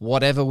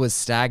whatever was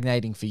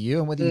stagnating for you,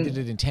 and whether you did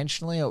it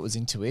intentionally or it was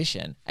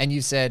intuition. And you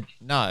said,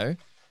 no,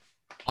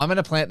 I'm going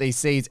to plant these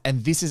seeds,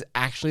 and this is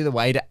actually the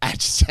way to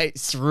agitate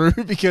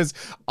through, because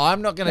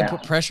I'm not going to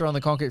put pressure on the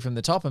concrete from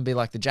the top and be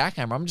like the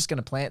jackhammer. I'm just going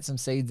to plant some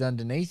seeds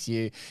underneath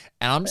you,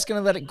 and I'm just going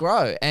to let it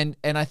grow. And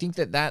I think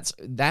that's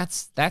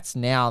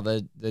now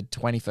the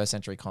 21st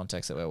century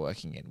context that we're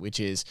working in,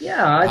 which is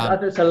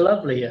that's a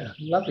lovely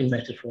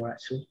metaphor,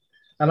 actually.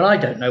 I mean, I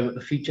don't know what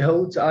the future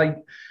holds. I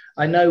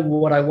know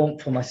what I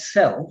want for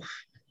myself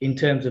in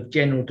terms of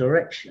general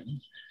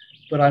direction.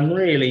 But I'm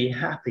really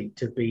happy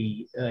to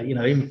be,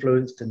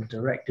 influenced and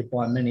directed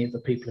by many of the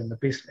people in the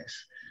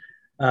business.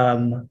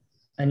 And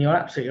you're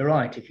absolutely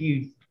right. If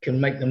you can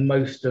make the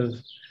most of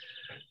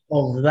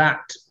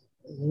that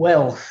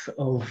wealth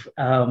of,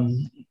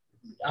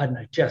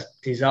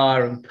 just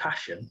desire and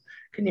passion,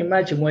 can you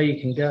imagine where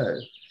you can go?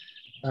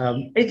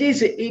 It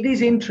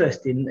is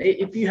interesting.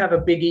 If you have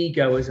a big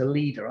ego as a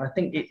leader, I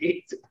think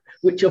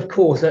which of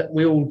course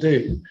we all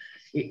do,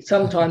 it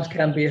sometimes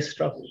can be a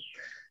struggle.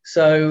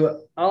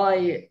 So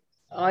I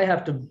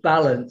have to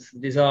balance the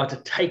desire to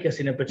take us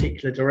in a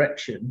particular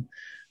direction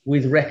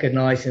with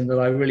recognizing that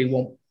I really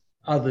want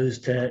others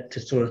to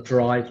sort of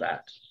drive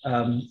that.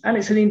 And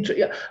it's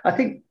I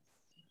think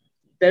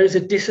there is a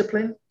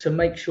discipline to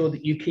make sure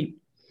that you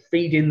keep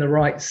feeding the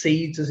right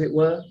seeds, as it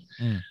were.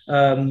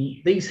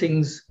 These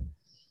things,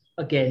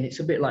 again, it's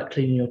a bit like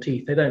cleaning your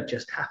teeth. They don't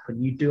just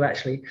happen. You do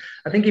actually,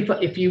 I think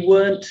if you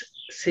weren't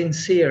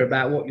sincere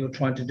about what you're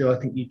trying to do, I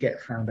think you'd get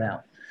found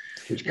out.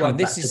 which Well,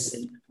 comes back to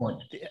the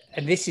point.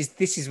 And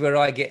this is where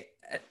I get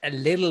a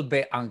little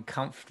bit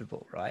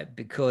uncomfortable, right?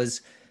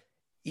 Because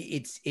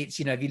it's if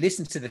you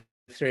listen to the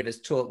three of us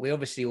talk, we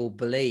obviously all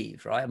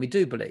believe, right? And we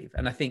do believe.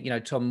 And I think,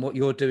 Tom, what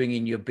you're doing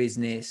in your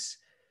business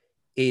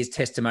is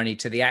testimony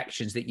to the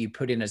actions that you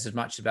put in as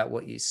much about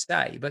what you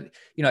say. But,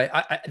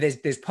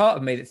 there's part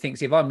of me that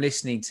thinks if I'm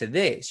listening to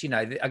this,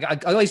 I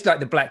always like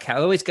the black hat.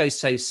 I always go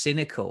so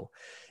cynical.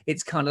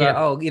 It's kind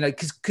of like,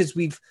 because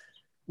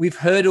we've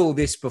heard all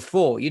this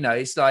before,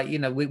 it's like,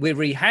 we're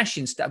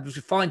rehashing stuff,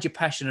 find your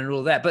passion and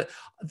all that. But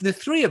the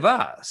three of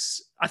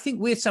us, I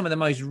think we're some of the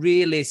most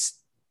realistic,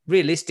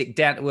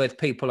 down-to-earth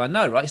people I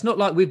know, right? It's not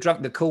like we've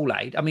drunk the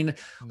Kool-Aid. I mean,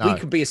 we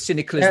could be as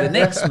cynical as the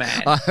next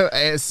man.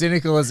 As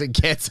cynical as it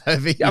gets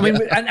over here. I mean,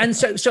 and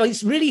so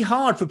it's really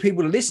hard for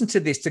people to listen to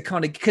this to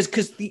kind of,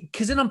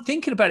 because then I'm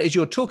thinking about it as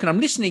you're talking, I'm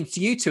listening to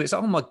you two. It's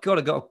like, oh my God,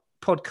 I got a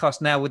podcast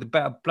now with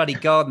about a bloody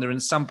gardener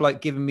and some bloke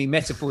giving me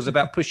metaphors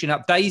about pushing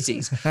up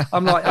daisies.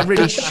 I'm like,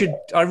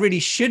 I really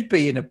should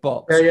be in a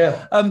box.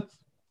 Yeah.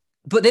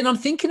 But then I'm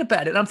thinking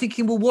about it and I'm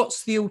thinking, well,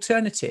 what's the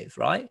alternative,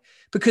 right?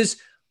 Because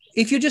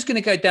if you're just going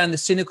to go down the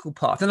cynical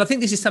path, and I think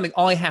this is something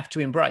I have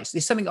to embrace,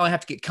 this is something I have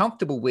to get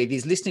comfortable with,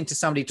 is listening to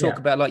somebody talk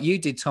about, like you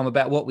did, Tom,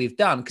 about what we've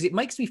done, because it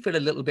makes me feel a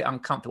little bit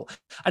uncomfortable.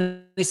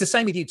 And it's the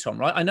same with you, Tom,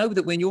 right? I know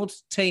that when your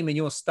team and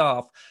your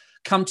staff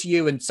come to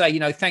you and say,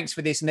 thanks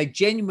for this, and they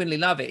genuinely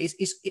love it.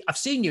 I've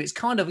seen you. It's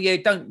kind of,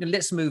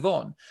 let's move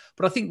on.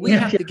 But I think we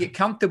have to get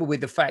comfortable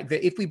with the fact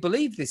that if we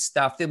believe this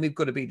stuff, then we've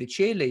got to be the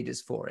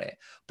cheerleaders for it.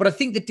 But I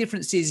think the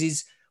difference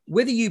is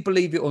whether you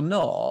believe it or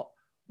not,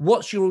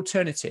 what's your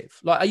alternative?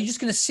 Like, are you just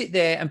going to sit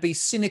there and be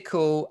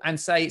cynical and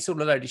say it's all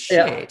a load of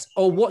shit?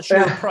 Or what's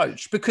your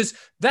approach? Because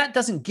that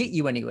doesn't get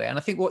you anywhere. And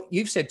I think what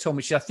you've said, Tom,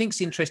 which I think is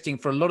interesting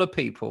for a lot of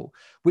people,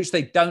 which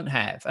they don't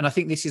have. And I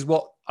think this is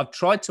what I've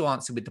tried to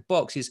answer with the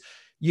box is,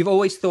 you've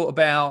always thought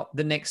about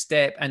the next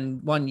step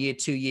and 1 year,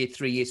 2 year,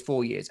 3 years,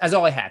 4 years, as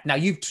I have. Now,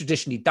 you've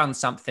traditionally done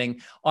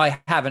something.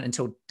 I haven't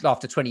until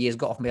after 20 years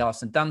got off my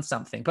arse and done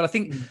something. But I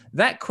think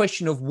that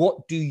question of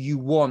what do you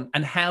want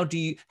and how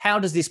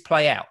does this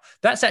play out?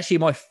 That's actually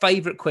my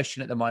favorite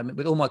question at the moment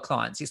with all my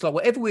clients. It's like,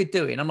 whatever we're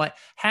doing, I'm like,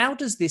 how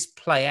does this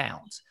play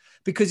out?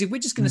 Because if we're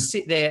just going to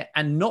sit there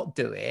and not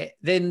do it,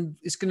 then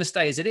it's going to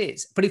stay as it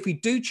is. But if we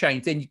do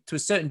change, then to a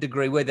certain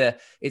degree, whether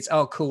it's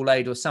our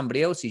Kool-Aid or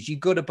somebody else's, you've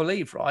got to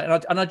believe,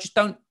 right? And I just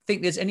don't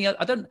think there's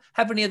I don't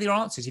have any other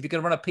answers. If you're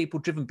going to run a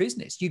people-driven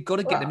business, you've got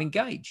to get them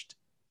engaged.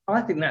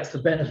 I think that's the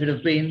benefit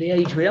of being the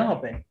age we are,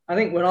 Ben. I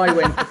think when I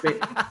went a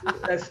bit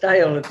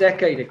stale a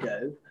decade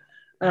ago,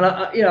 and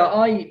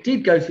I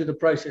did go through the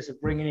process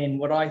of bringing in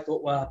what I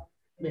thought were,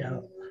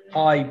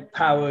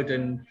 high-powered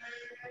and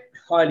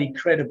highly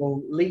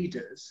credible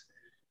leaders,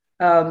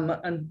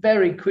 and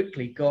very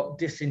quickly got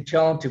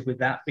disenchanted with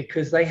that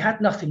because they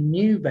had nothing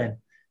new, Ben.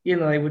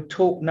 They would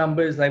talk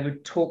numbers, they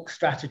would talk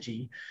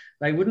strategy,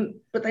 they wouldn't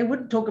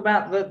talk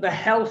about the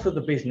health of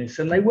the business,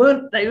 and they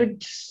were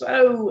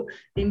so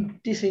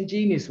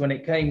disingenuous when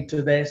it came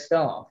to their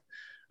staff.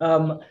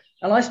 And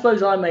I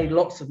suppose I made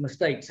lots of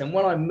mistakes. And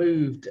when I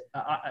moved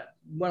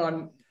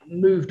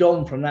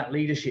on from that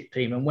leadership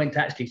team and went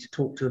actually to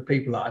talk to the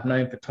people that I've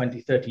known for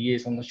 20, 30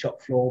 years on the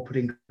shop floor,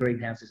 putting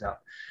greenhouses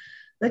up,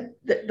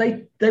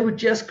 they were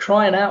just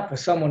crying out for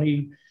someone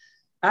who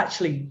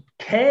actually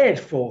cared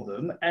for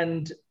them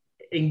and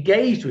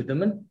engaged with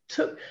them and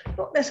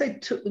not necessarily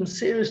took them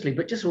seriously,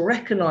 but just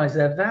recognized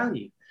their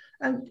value.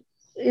 And,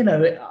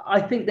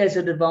 I think there's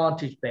an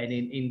advantage, Ben,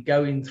 in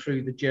going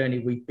through the journey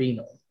we've been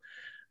on,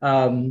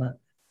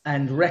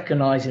 and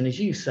recognizing, as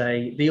you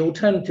say, the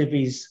alternative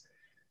is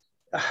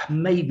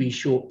maybe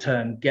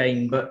short-term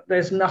gain, but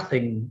there's no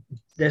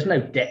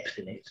depth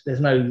in it.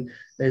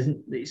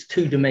 It's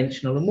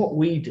two-dimensional. And what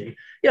we do,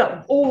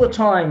 all the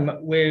time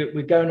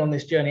we're going on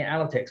this journey at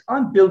Allotex,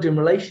 I'm building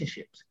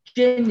relationships,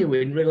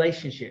 genuine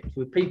relationships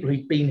with people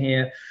who've been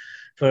here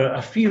for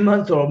a few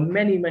months or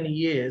many, many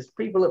years,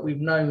 people that we've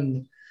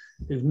known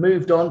who've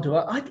moved on to,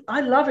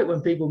 I love it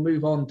when people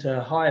move on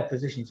to higher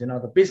positions in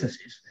other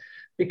businesses,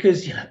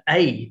 because,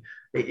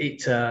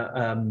 it's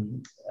a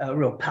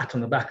real pat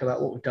on the back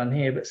about what we've done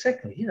here. But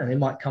secondly, they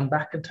might come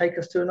back and take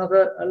us to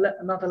another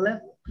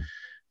level.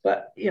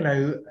 But,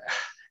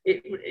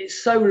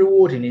 it's so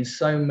rewarding in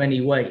so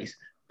many ways.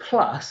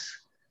 Plus,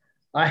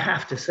 I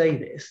have to say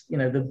this,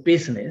 the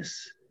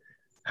business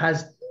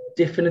has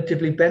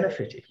definitively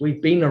benefited.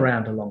 We've been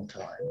around a long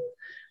time.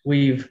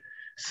 We've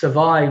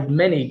survived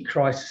many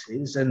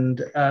crises.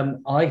 And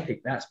I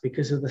think that's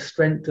because of the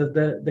strength of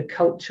the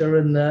culture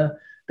and the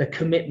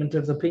commitment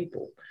of the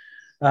people.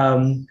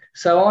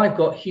 So I've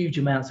got huge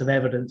amounts of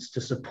evidence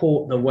to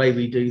support the way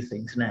we do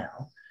things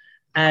now.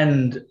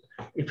 And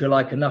if you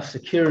like, enough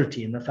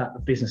security in the fact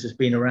that business has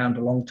been around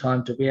a long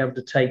time to be able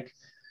to take,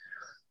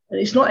 and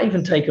it's not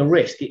even take a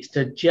risk, it's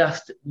to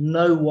just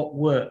know what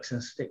works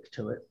and stick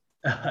to it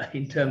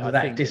in terms of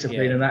that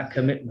discipline and that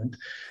commitment.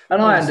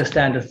 And I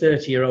understand a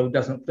 30-year-old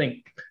doesn't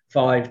think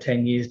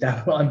 5-10 years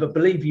down the line, but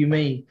believe you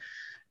me,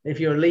 if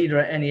you're a leader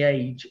at any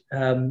age,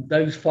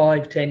 those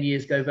 5-10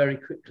 years go very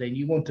quickly, and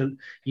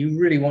you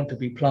really want to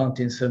be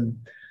planting some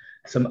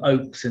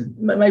oaks, and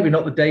maybe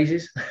not the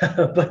daisies,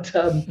 but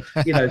some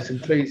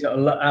trees that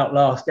will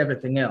outlast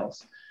everything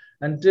else.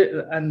 And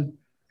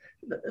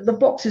the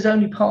box is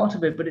only part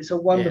of it, but it's a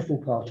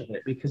wonderful part of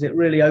it, because it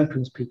really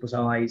opens people's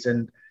eyes.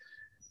 And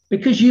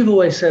because you've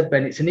always said,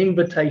 Ben, it's an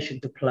invitation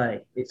to play.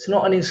 It's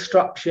not an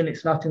instruction.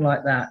 It's nothing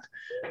like that.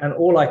 And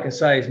all I can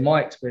say is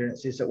my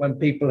experience is that when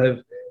people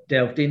have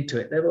delved into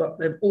it,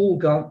 they've all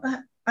gone,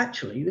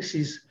 actually,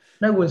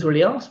 no one's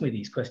really asked me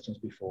these questions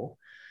before.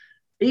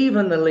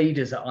 Even the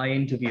leaders that I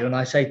interview, and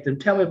I say to them,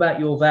 tell me about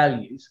your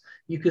values,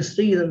 you can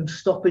see them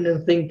stopping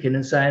and thinking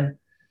and saying,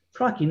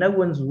 crikey, no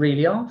one's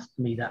really asked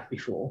me that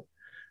before.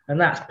 And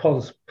that's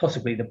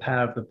possibly the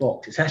power of the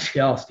box. It's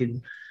actually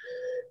asking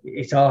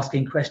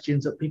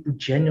questions that people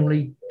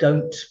generally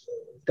don't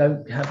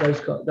get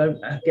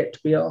to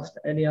be asked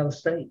at any other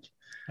stage.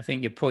 I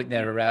think your point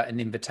there about an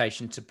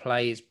invitation to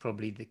play is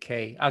probably the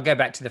key. I'll go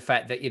back to the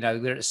fact that,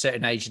 we're at a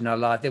certain age in our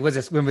life. There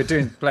was when we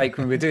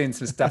were doing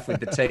some stuff with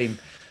the team,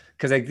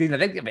 because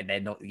they're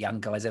not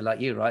young guys, they're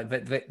like you, right?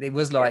 But it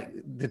was like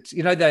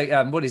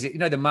what is it?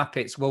 The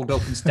Muppets,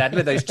 Waldorf and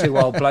Statler, those two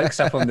old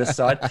blokes up on the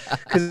side,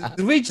 because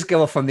we just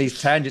go off on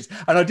these tangents.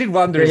 And I did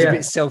wonder, it's a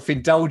bit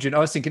self-indulgent. I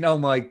was thinking, oh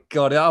my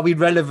God, are we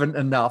relevant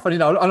enough?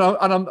 And I'm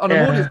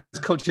audience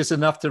conscious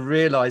enough to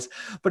realise,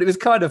 but it was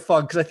kind of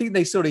fun because I think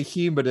they sort of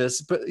humoured us.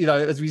 But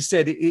as we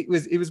said, it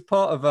was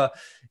part of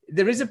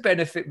there is a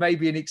benefit,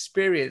 maybe an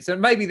experience,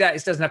 and maybe that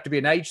it doesn't have to be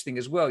an age thing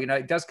as well.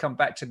 It does come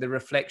back to the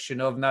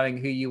reflection of knowing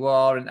who you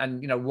are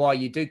and why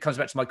you do. It comes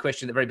back to my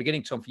question at the very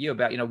beginning, Tom, for you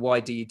about, why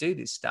do you do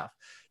this stuff?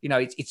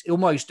 It's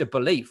almost a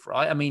belief,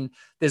 right? I mean,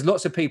 there's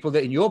lots of people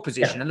that in your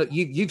position, and look,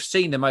 you've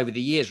seen them over the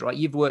years, right?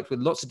 You've worked with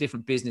lots of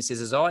different businesses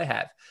as I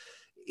have.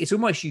 It's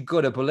almost, you've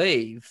got to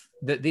believe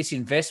that this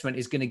investment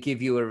is going to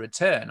give you a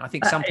return. I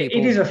think some people...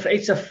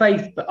 It's a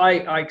faith, but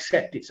I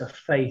accept it's a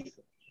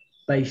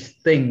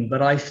faith-based thing,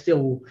 but I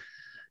still,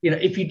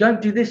 if you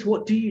don't do this,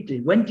 what do you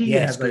do? When do you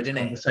have those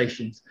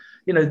conversations?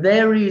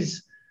 There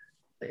is,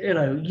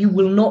 you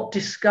will not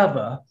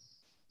discover,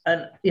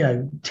 and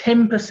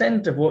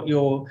 10% of what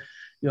your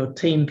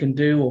team can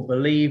do or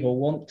believe or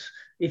want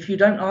if you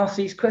don't ask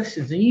these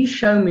questions. And you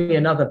show me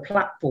another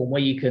platform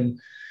where you can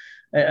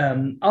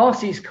ask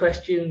these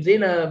questions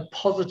in a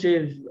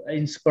positive,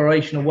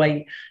 inspirational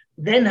way,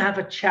 then have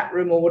a chat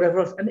room or whatever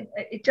else. And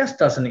it just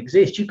doesn't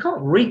exist. You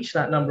can't reach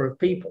that number of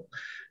people.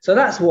 So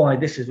that's why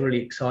this has really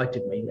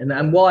excited me.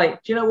 And why, do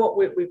you know what?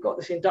 We've got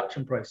this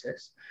induction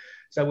process.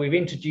 So we've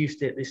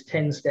introduced it, this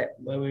 10-step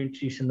where we're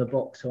introducing the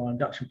box to our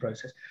induction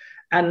process.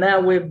 And now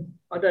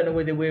I don't know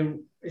whether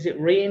is it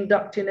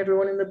re-inducting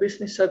everyone in the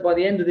business? So by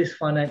the end of this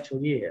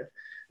financial year,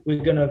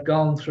 we're going to have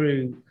gone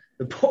through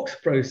the box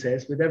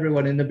process with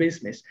everyone in the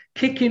business,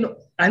 kicking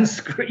and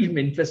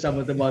screaming for some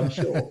of them, I'm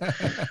sure.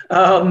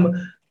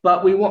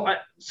 But we want,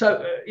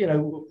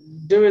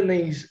 doing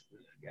these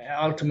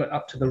ultimate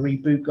up to the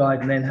reboot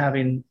guide and then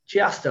having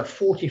just a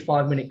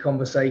 45-minute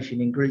conversation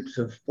in groups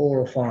of 4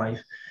 or 5.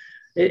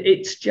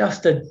 It's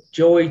just a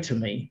joy to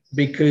me,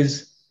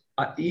 because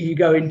you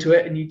go into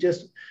it and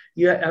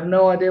you have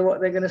no idea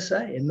what they're going to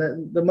say. And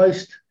the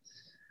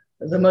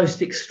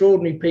most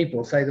extraordinary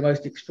people say the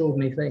most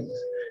extraordinary things.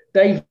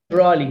 Dave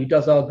Riley, who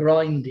does our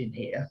grinding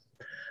here,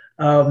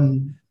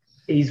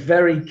 is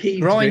very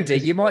keen.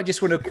 Grinding, you might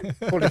just want to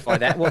qualify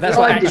that. Well, that's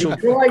what actual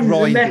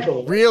grinding.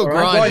 Metal, real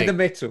grinding. Grind the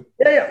metal.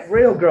 Yeah,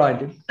 real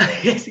grinding.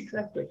 Yes,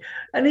 exactly.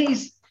 And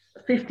he's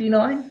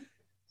 59.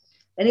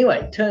 Anyway,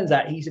 it turns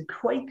out he's a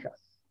Quaker.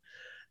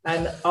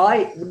 And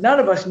none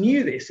of us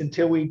knew this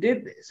until we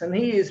did this. And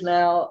he is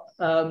now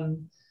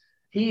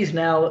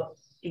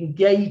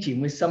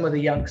engaging with some of the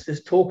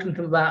youngsters, talking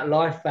to them about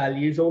life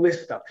values, all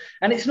this stuff.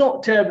 And it's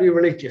not terribly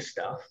religious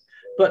stuff,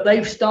 but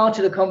they've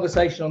started a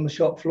conversation on the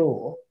shop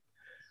floor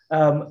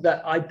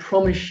that I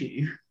promise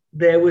you,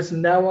 there was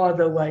no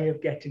other way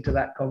of getting to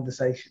that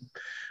conversation.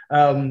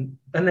 And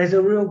there's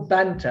a real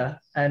banter,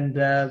 and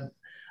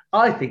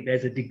I think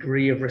there's a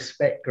degree of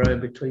respect growing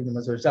between them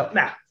as a result.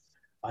 Now,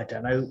 I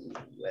don't know,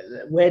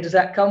 where does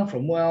that come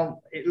from?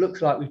 Well, it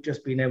looks like we've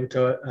just been able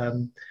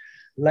to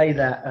lay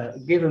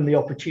that, give them the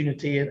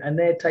opportunity, and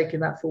they're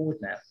taking that forward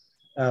now.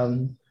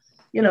 And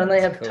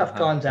they have tough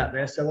times out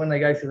there. So when they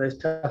go through those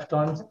tough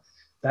times,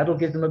 that'll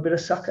give them a bit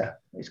of succor.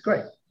 It's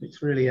great.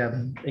 It's really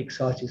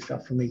exciting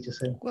stuff for me to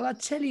see. Well, I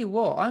tell you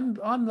what,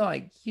 I'm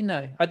like,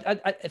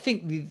 I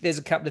think there's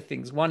a couple of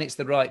things. One, it's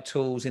the right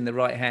tools in the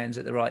right hands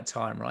at the right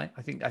time, right?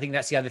 I think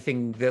that's the other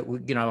thing that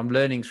I'm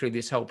learning through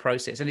this whole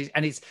process.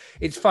 And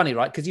it's funny,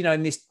 right? Because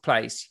in this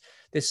place,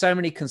 there's so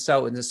many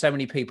consultants and so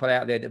many people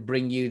out there that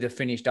bring you the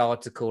finished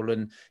article.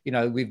 And, you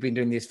know, we've been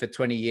doing this for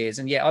 20 years.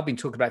 And yeah, I've been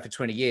talking about it for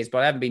 20 years,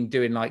 but I haven't been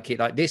doing like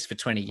this for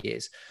 20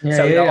 years.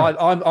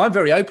 I'm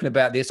very open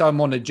about this.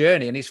 I'm on a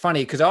journey. And it's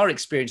funny because our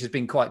experience has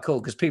been quite cool,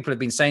 because people have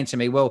been saying to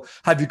me, well,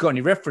 have you got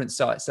any reference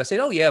sites? I said,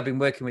 oh yeah, I've been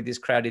working with this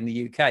crowd in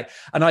the UK.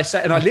 And I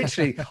say, and I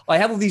literally, I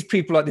have all these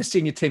people like the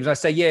senior teams. I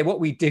say, yeah, what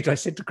we did, I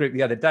said to group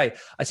the other day,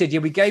 I said, yeah,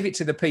 we gave it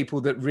to the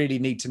people that really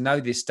need to know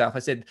this stuff. I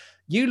said,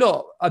 you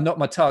lot are not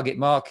my target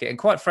market. And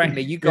quite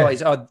frankly, you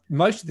guys are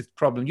most of the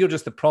problem. You're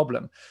just the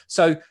problem.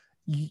 So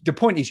the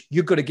point is,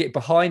 you've got to get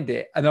behind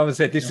it. And I was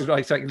said, this is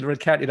like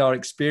recounted our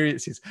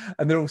experiences,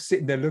 and they're all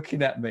sitting there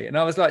looking at me. And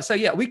I was like, so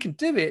yeah, we can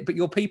do it, but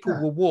your people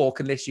will walk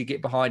unless you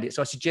get behind it.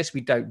 So I suggest we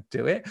don't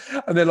do it.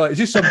 And they're like, is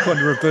this some kind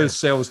of reverse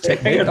sales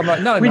technique? I'm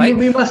like, no, mate.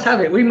 We must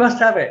have it. We must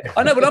have it.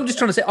 I know, but I'm just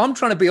trying to say, I'm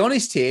trying to be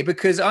honest here,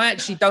 because I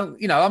actually don't,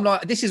 you know, I'm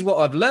like, this is what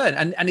I've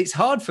learned. And it's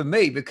hard for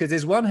me because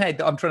there's one head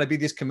that I'm trying to be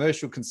this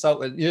commercial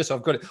consultant. Yes,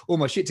 I've got all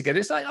my shit together.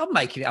 It's like, I'm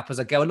making it up as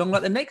I go along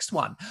like the next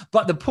one.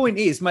 But the point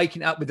is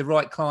making it up with the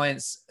right clients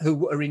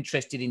who are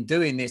interested in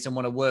doing this and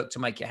want to work to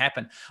make it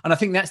happen. And I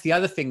think that's the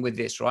other thing with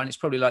this, right? And it's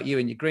probably like you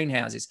and your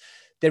greenhouses.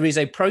 There is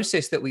a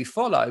process that we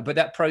follow, but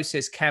that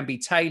process can be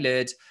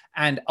tailored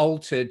and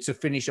altered to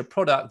finish a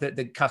product that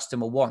the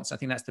customer wants. I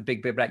think that's the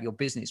big bit about your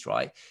business,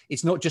 right?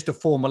 It's not just a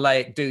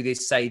formulaic, do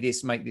this, say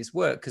this, make this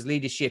work, because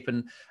leadership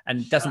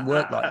and doesn't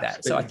work like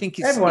that. So I think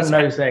everyone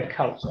knows their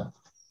culture.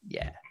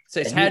 Yeah.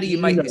 So it's how do you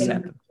make this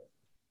happen?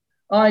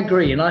 I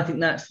agree. And I think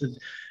that's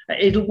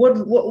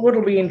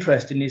what'll be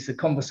interesting is the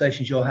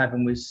conversations you're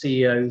having with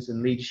CEOs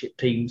and leadership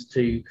teams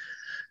to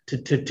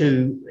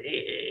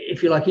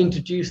if you like,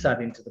 introduce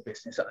that into the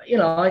business. You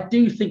know, I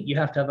do think you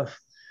have to have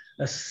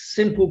a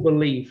simple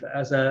belief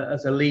as a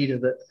leader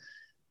that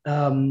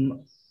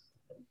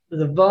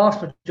the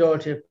vast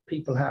majority of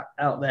people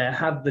out there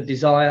have the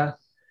desire,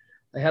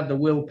 they have the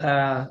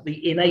willpower,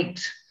 the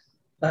innate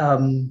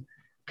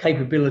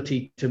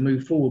capability to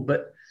move forward.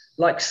 But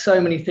like so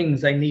many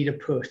things, they need a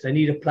push, they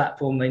need a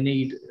platform, they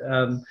need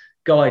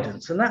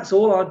guidance, and that's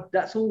all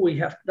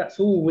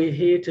we're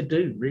here to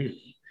do,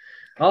 really.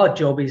 Our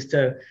job is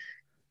to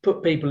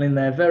put people in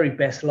their very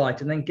best light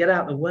and then get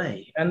out of the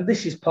way. And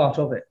this is part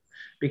of it,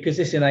 because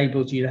this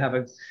enables you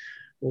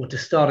to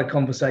start a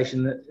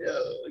conversation that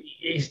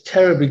is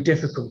terribly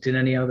difficult in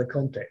any other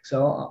context.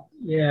 So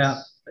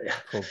yeah,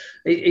 cool.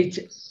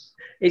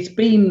 It's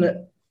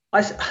been,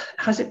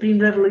 has it been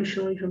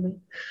revolutionary for me?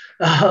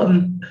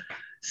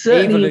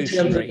 Certainly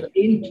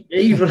evolutionary.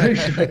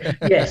 Evolutionary.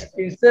 Yes,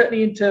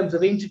 certainly in terms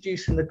of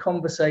introducing the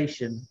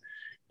conversation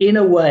in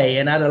a way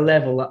and at a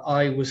level that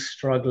I was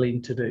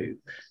struggling to do,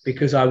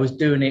 because I was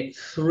doing it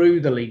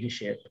through the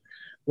leadership,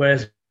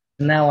 whereas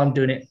now I'm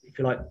doing it, if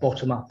you like,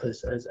 bottom up,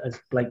 as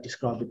Blake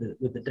described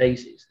with the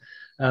daisies.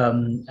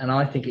 And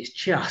I think it's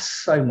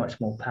just so much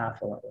more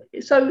powerful that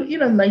way. So, you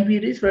know, maybe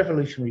it is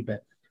revolutionary, Ben.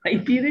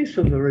 Maybe it is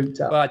from the roots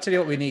up. Well, I tell you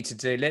what we need to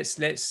do. Let's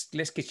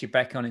get you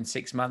back on in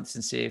 6 months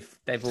and see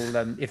if they've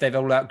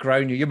all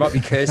outgrown you. You might be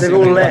cursing. They've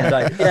all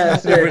left. Yeah,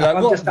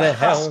 like, what the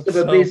hell? Of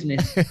a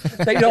business.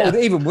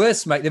 Even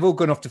worse, mate. They've all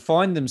gone off to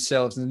find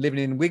themselves and living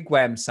in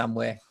wigwams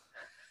somewhere.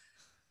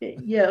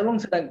 Yeah, as long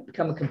as they don't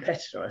become a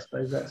competitor, I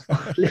suppose that's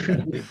fine.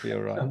 Living be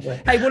all right.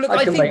 Hey, well, look,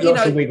 I think make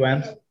lots of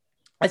wigwams.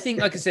 I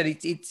think, like I said,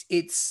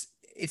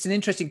 it's an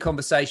interesting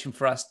conversation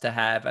for us to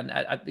have, and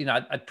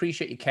I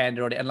appreciate your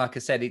candor on it. And like I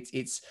said,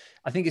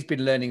 I think it's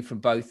been learning from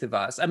both of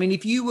us. I mean,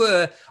 if you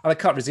were, and I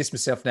can't resist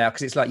myself now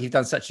because it's like you've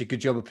done such a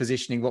good job of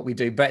positioning what we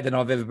do better than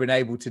I've ever been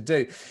able to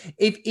do.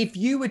 If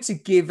you were to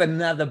give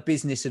another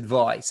business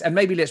advice, and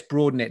maybe let's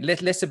broaden it,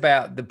 less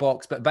about the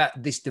box, but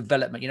about this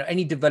development, you know,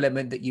 any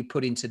development that you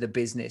put into the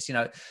business, you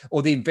know,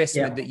 or the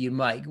investment that you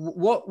make,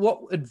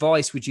 what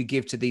advice would you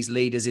give to these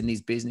leaders in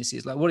these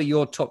businesses? Like, what are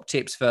your top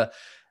tips for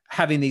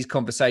having these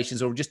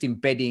conversations or just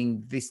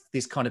embedding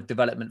this kind of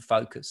development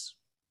focus?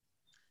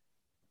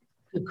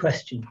 Good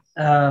question.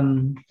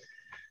 I'm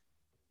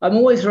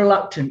always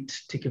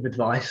reluctant to give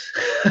advice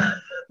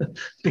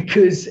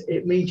because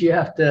it means you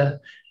have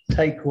to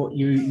take what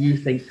you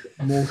think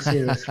more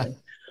seriously.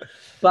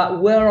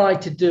 But were I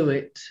to do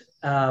it,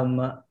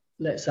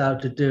 let's say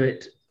to do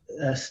it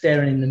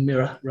staring in the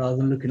mirror rather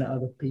than looking at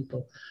other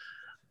people,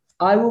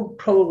 I will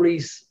probably,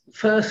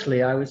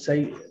 firstly, I would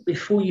say,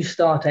 before you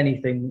start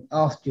anything,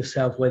 ask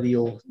yourself whether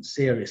you're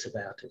serious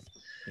about it.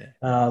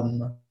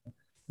 Yeah.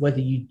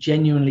 Whether you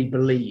genuinely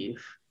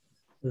believe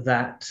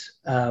that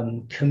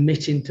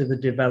committing to the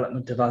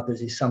development of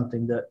others is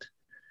something that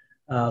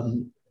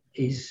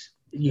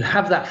you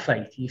have that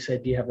faith. You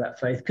said you have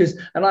that faith.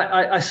 And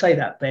I say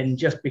that, Ben,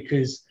 just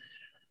because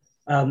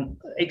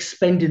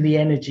expending the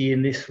energy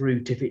in this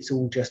route, if it's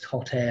all just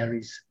hot air,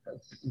 is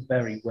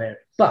very wary.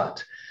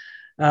 But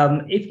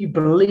if you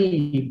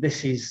believe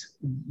this is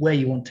where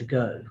you want to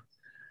go,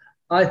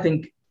 I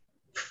think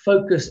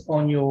focus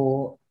on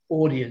your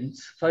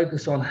audience,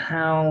 focus on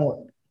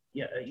how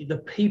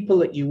the people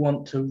that you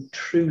want to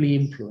truly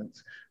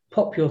influence,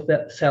 pop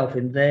yourself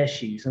in their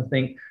shoes and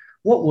think,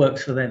 what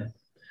works for them?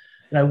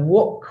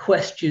 what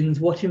questions,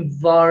 what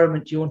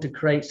environment do you want to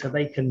create so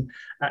they can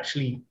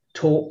actually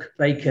talk,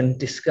 they can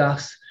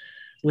discuss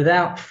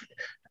without.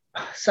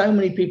 So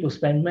many people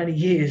spend many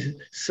years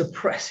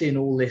suppressing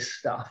all this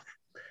stuff.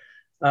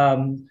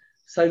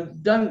 So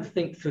don't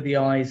think through the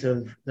eyes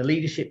of the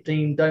leadership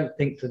team. Don't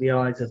think through the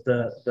eyes of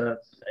the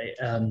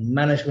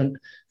management.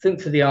 Think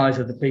through the eyes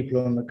of the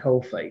people on the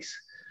coalface,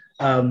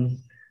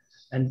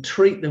 and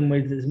treat them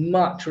with as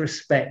much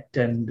respect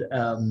and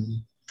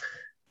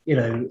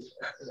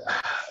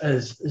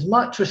as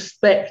much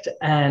respect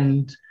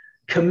and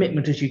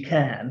commitment as you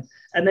can.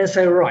 And then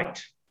say, right,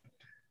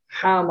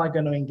 how am I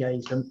going to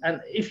engage them?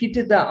 And if you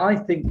did that, I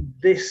think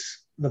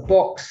the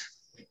box,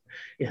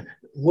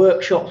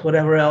 workshops,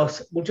 whatever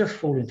else, will just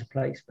fall into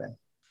place, Ben.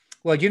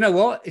 Well, you know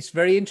what? It's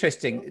very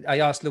interesting. I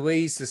asked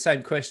Louise the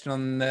same question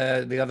on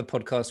the other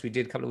podcast we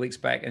did a couple of weeks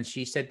back, and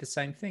she said the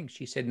same thing.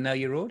 She said, know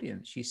your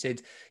audience. She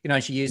said,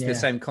 she used the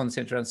same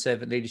concept around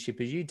servant leadership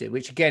as you did,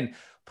 which again,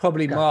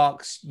 probably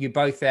marks you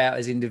both out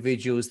as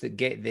individuals that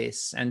get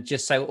this. And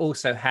just so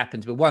also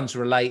happens, but one's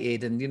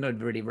related and you're not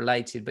really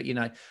related, but,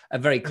 a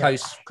very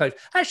close.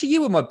 Actually,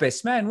 you were my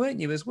best man, weren't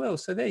you, as well?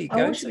 So there you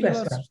go. So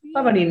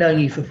I've only known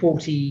you for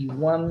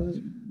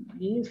 41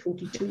 years,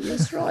 42 years.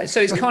 That's right.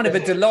 So it's kind of a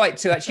delight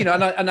to actually,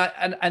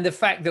 and the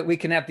fact that we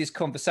can have this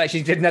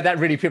conversation. That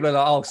really people are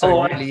like, oh,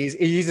 so really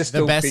he's a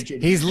still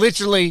pigeon. He's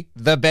literally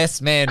the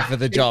best man for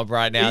the job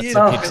right now. He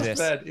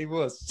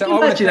was. So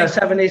imagine us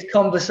having this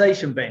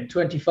conversation, Ben,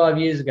 25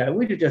 years ago.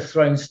 We'd have just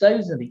thrown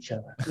stones at each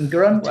other and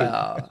grunted.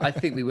 Well, I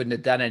think we wouldn't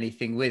have done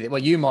anything with it.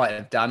 Well, you might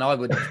have done. I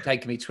would have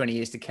taken me 20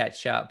 years to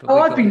catch up.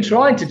 I've been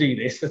trying to do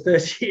this for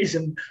 30 years,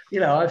 and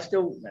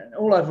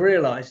all I've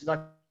realised is I've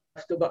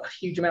still got a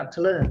huge amount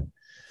to learn.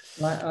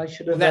 I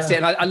should have. Well, that's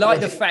it. And I like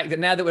the fact that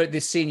now that we're at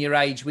this senior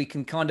age, we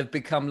can kind of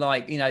become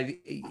like,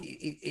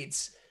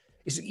 it's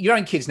your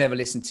own kids never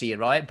listen to you,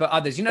 right? But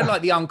others,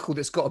 like the uncle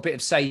that's got a bit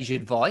of sage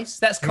advice.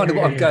 That's kind of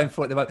what I'm going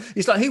for at the moment.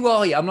 It's like, who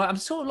are you? I'm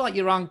sort of like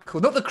your uncle,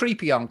 not the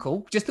creepy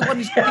uncle, just the one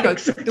who's,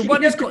 the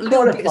one who's got a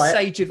little bit of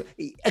sage.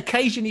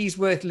 Occasionally, he's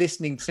worth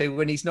listening to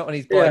when he's not on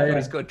his bike, when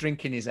he's got a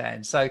drink in his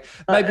hand. So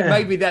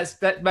maybe that's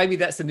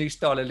the new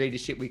style of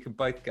leadership we can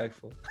both go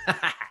for.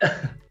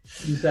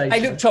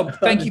 Hey, look, Tom,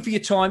 thank you for your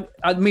time.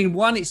 I mean,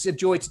 one, it's a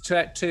joy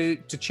to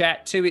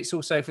chat. Two, it's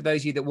also for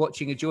those of you that are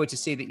watching, a joy to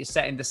see that you're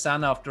sat in the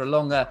sun after a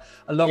long,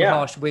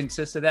 harsh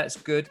winter. So that's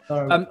good.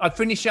 I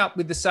finish up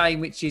with the saying,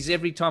 which is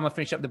every time I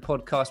finish up the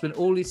podcast, when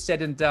all is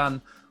said and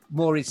done,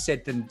 more is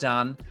said than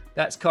done.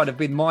 That's kind of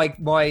been my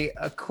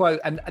quote.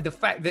 And the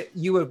fact that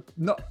you were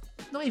not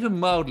even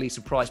mildly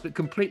surprised, but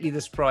completely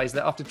the surprise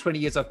that after 20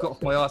 years I've got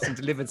off my arse and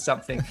delivered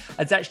something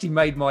has actually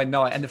made my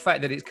night. And the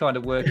fact that it's kind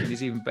of working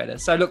is even better.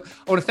 So look,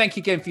 I want to thank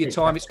you again for your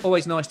time. It's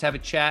always nice to have a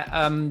chat.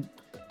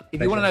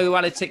 If you want to know who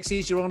Allotex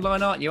is, you're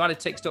online, aren't you?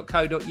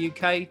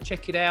 Allotex.co.uk.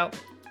 Check it out.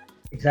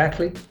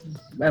 Exactly.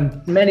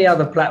 And many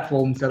other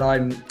platforms that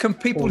I'm... Can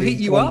people hit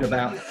you up?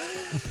 About.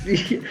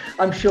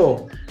 I'm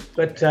sure.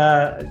 But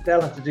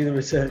they'll have to do the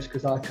research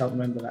because I can't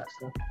remember that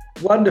stuff.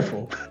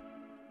 Wonderful.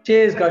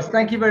 Cheers, guys.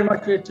 Thank you very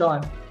much for your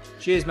time.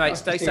 Cheers, mate.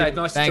 Stay safe.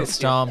 Nice to talk to you. Thanks,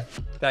 Tom.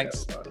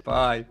 Thanks.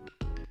 Bye.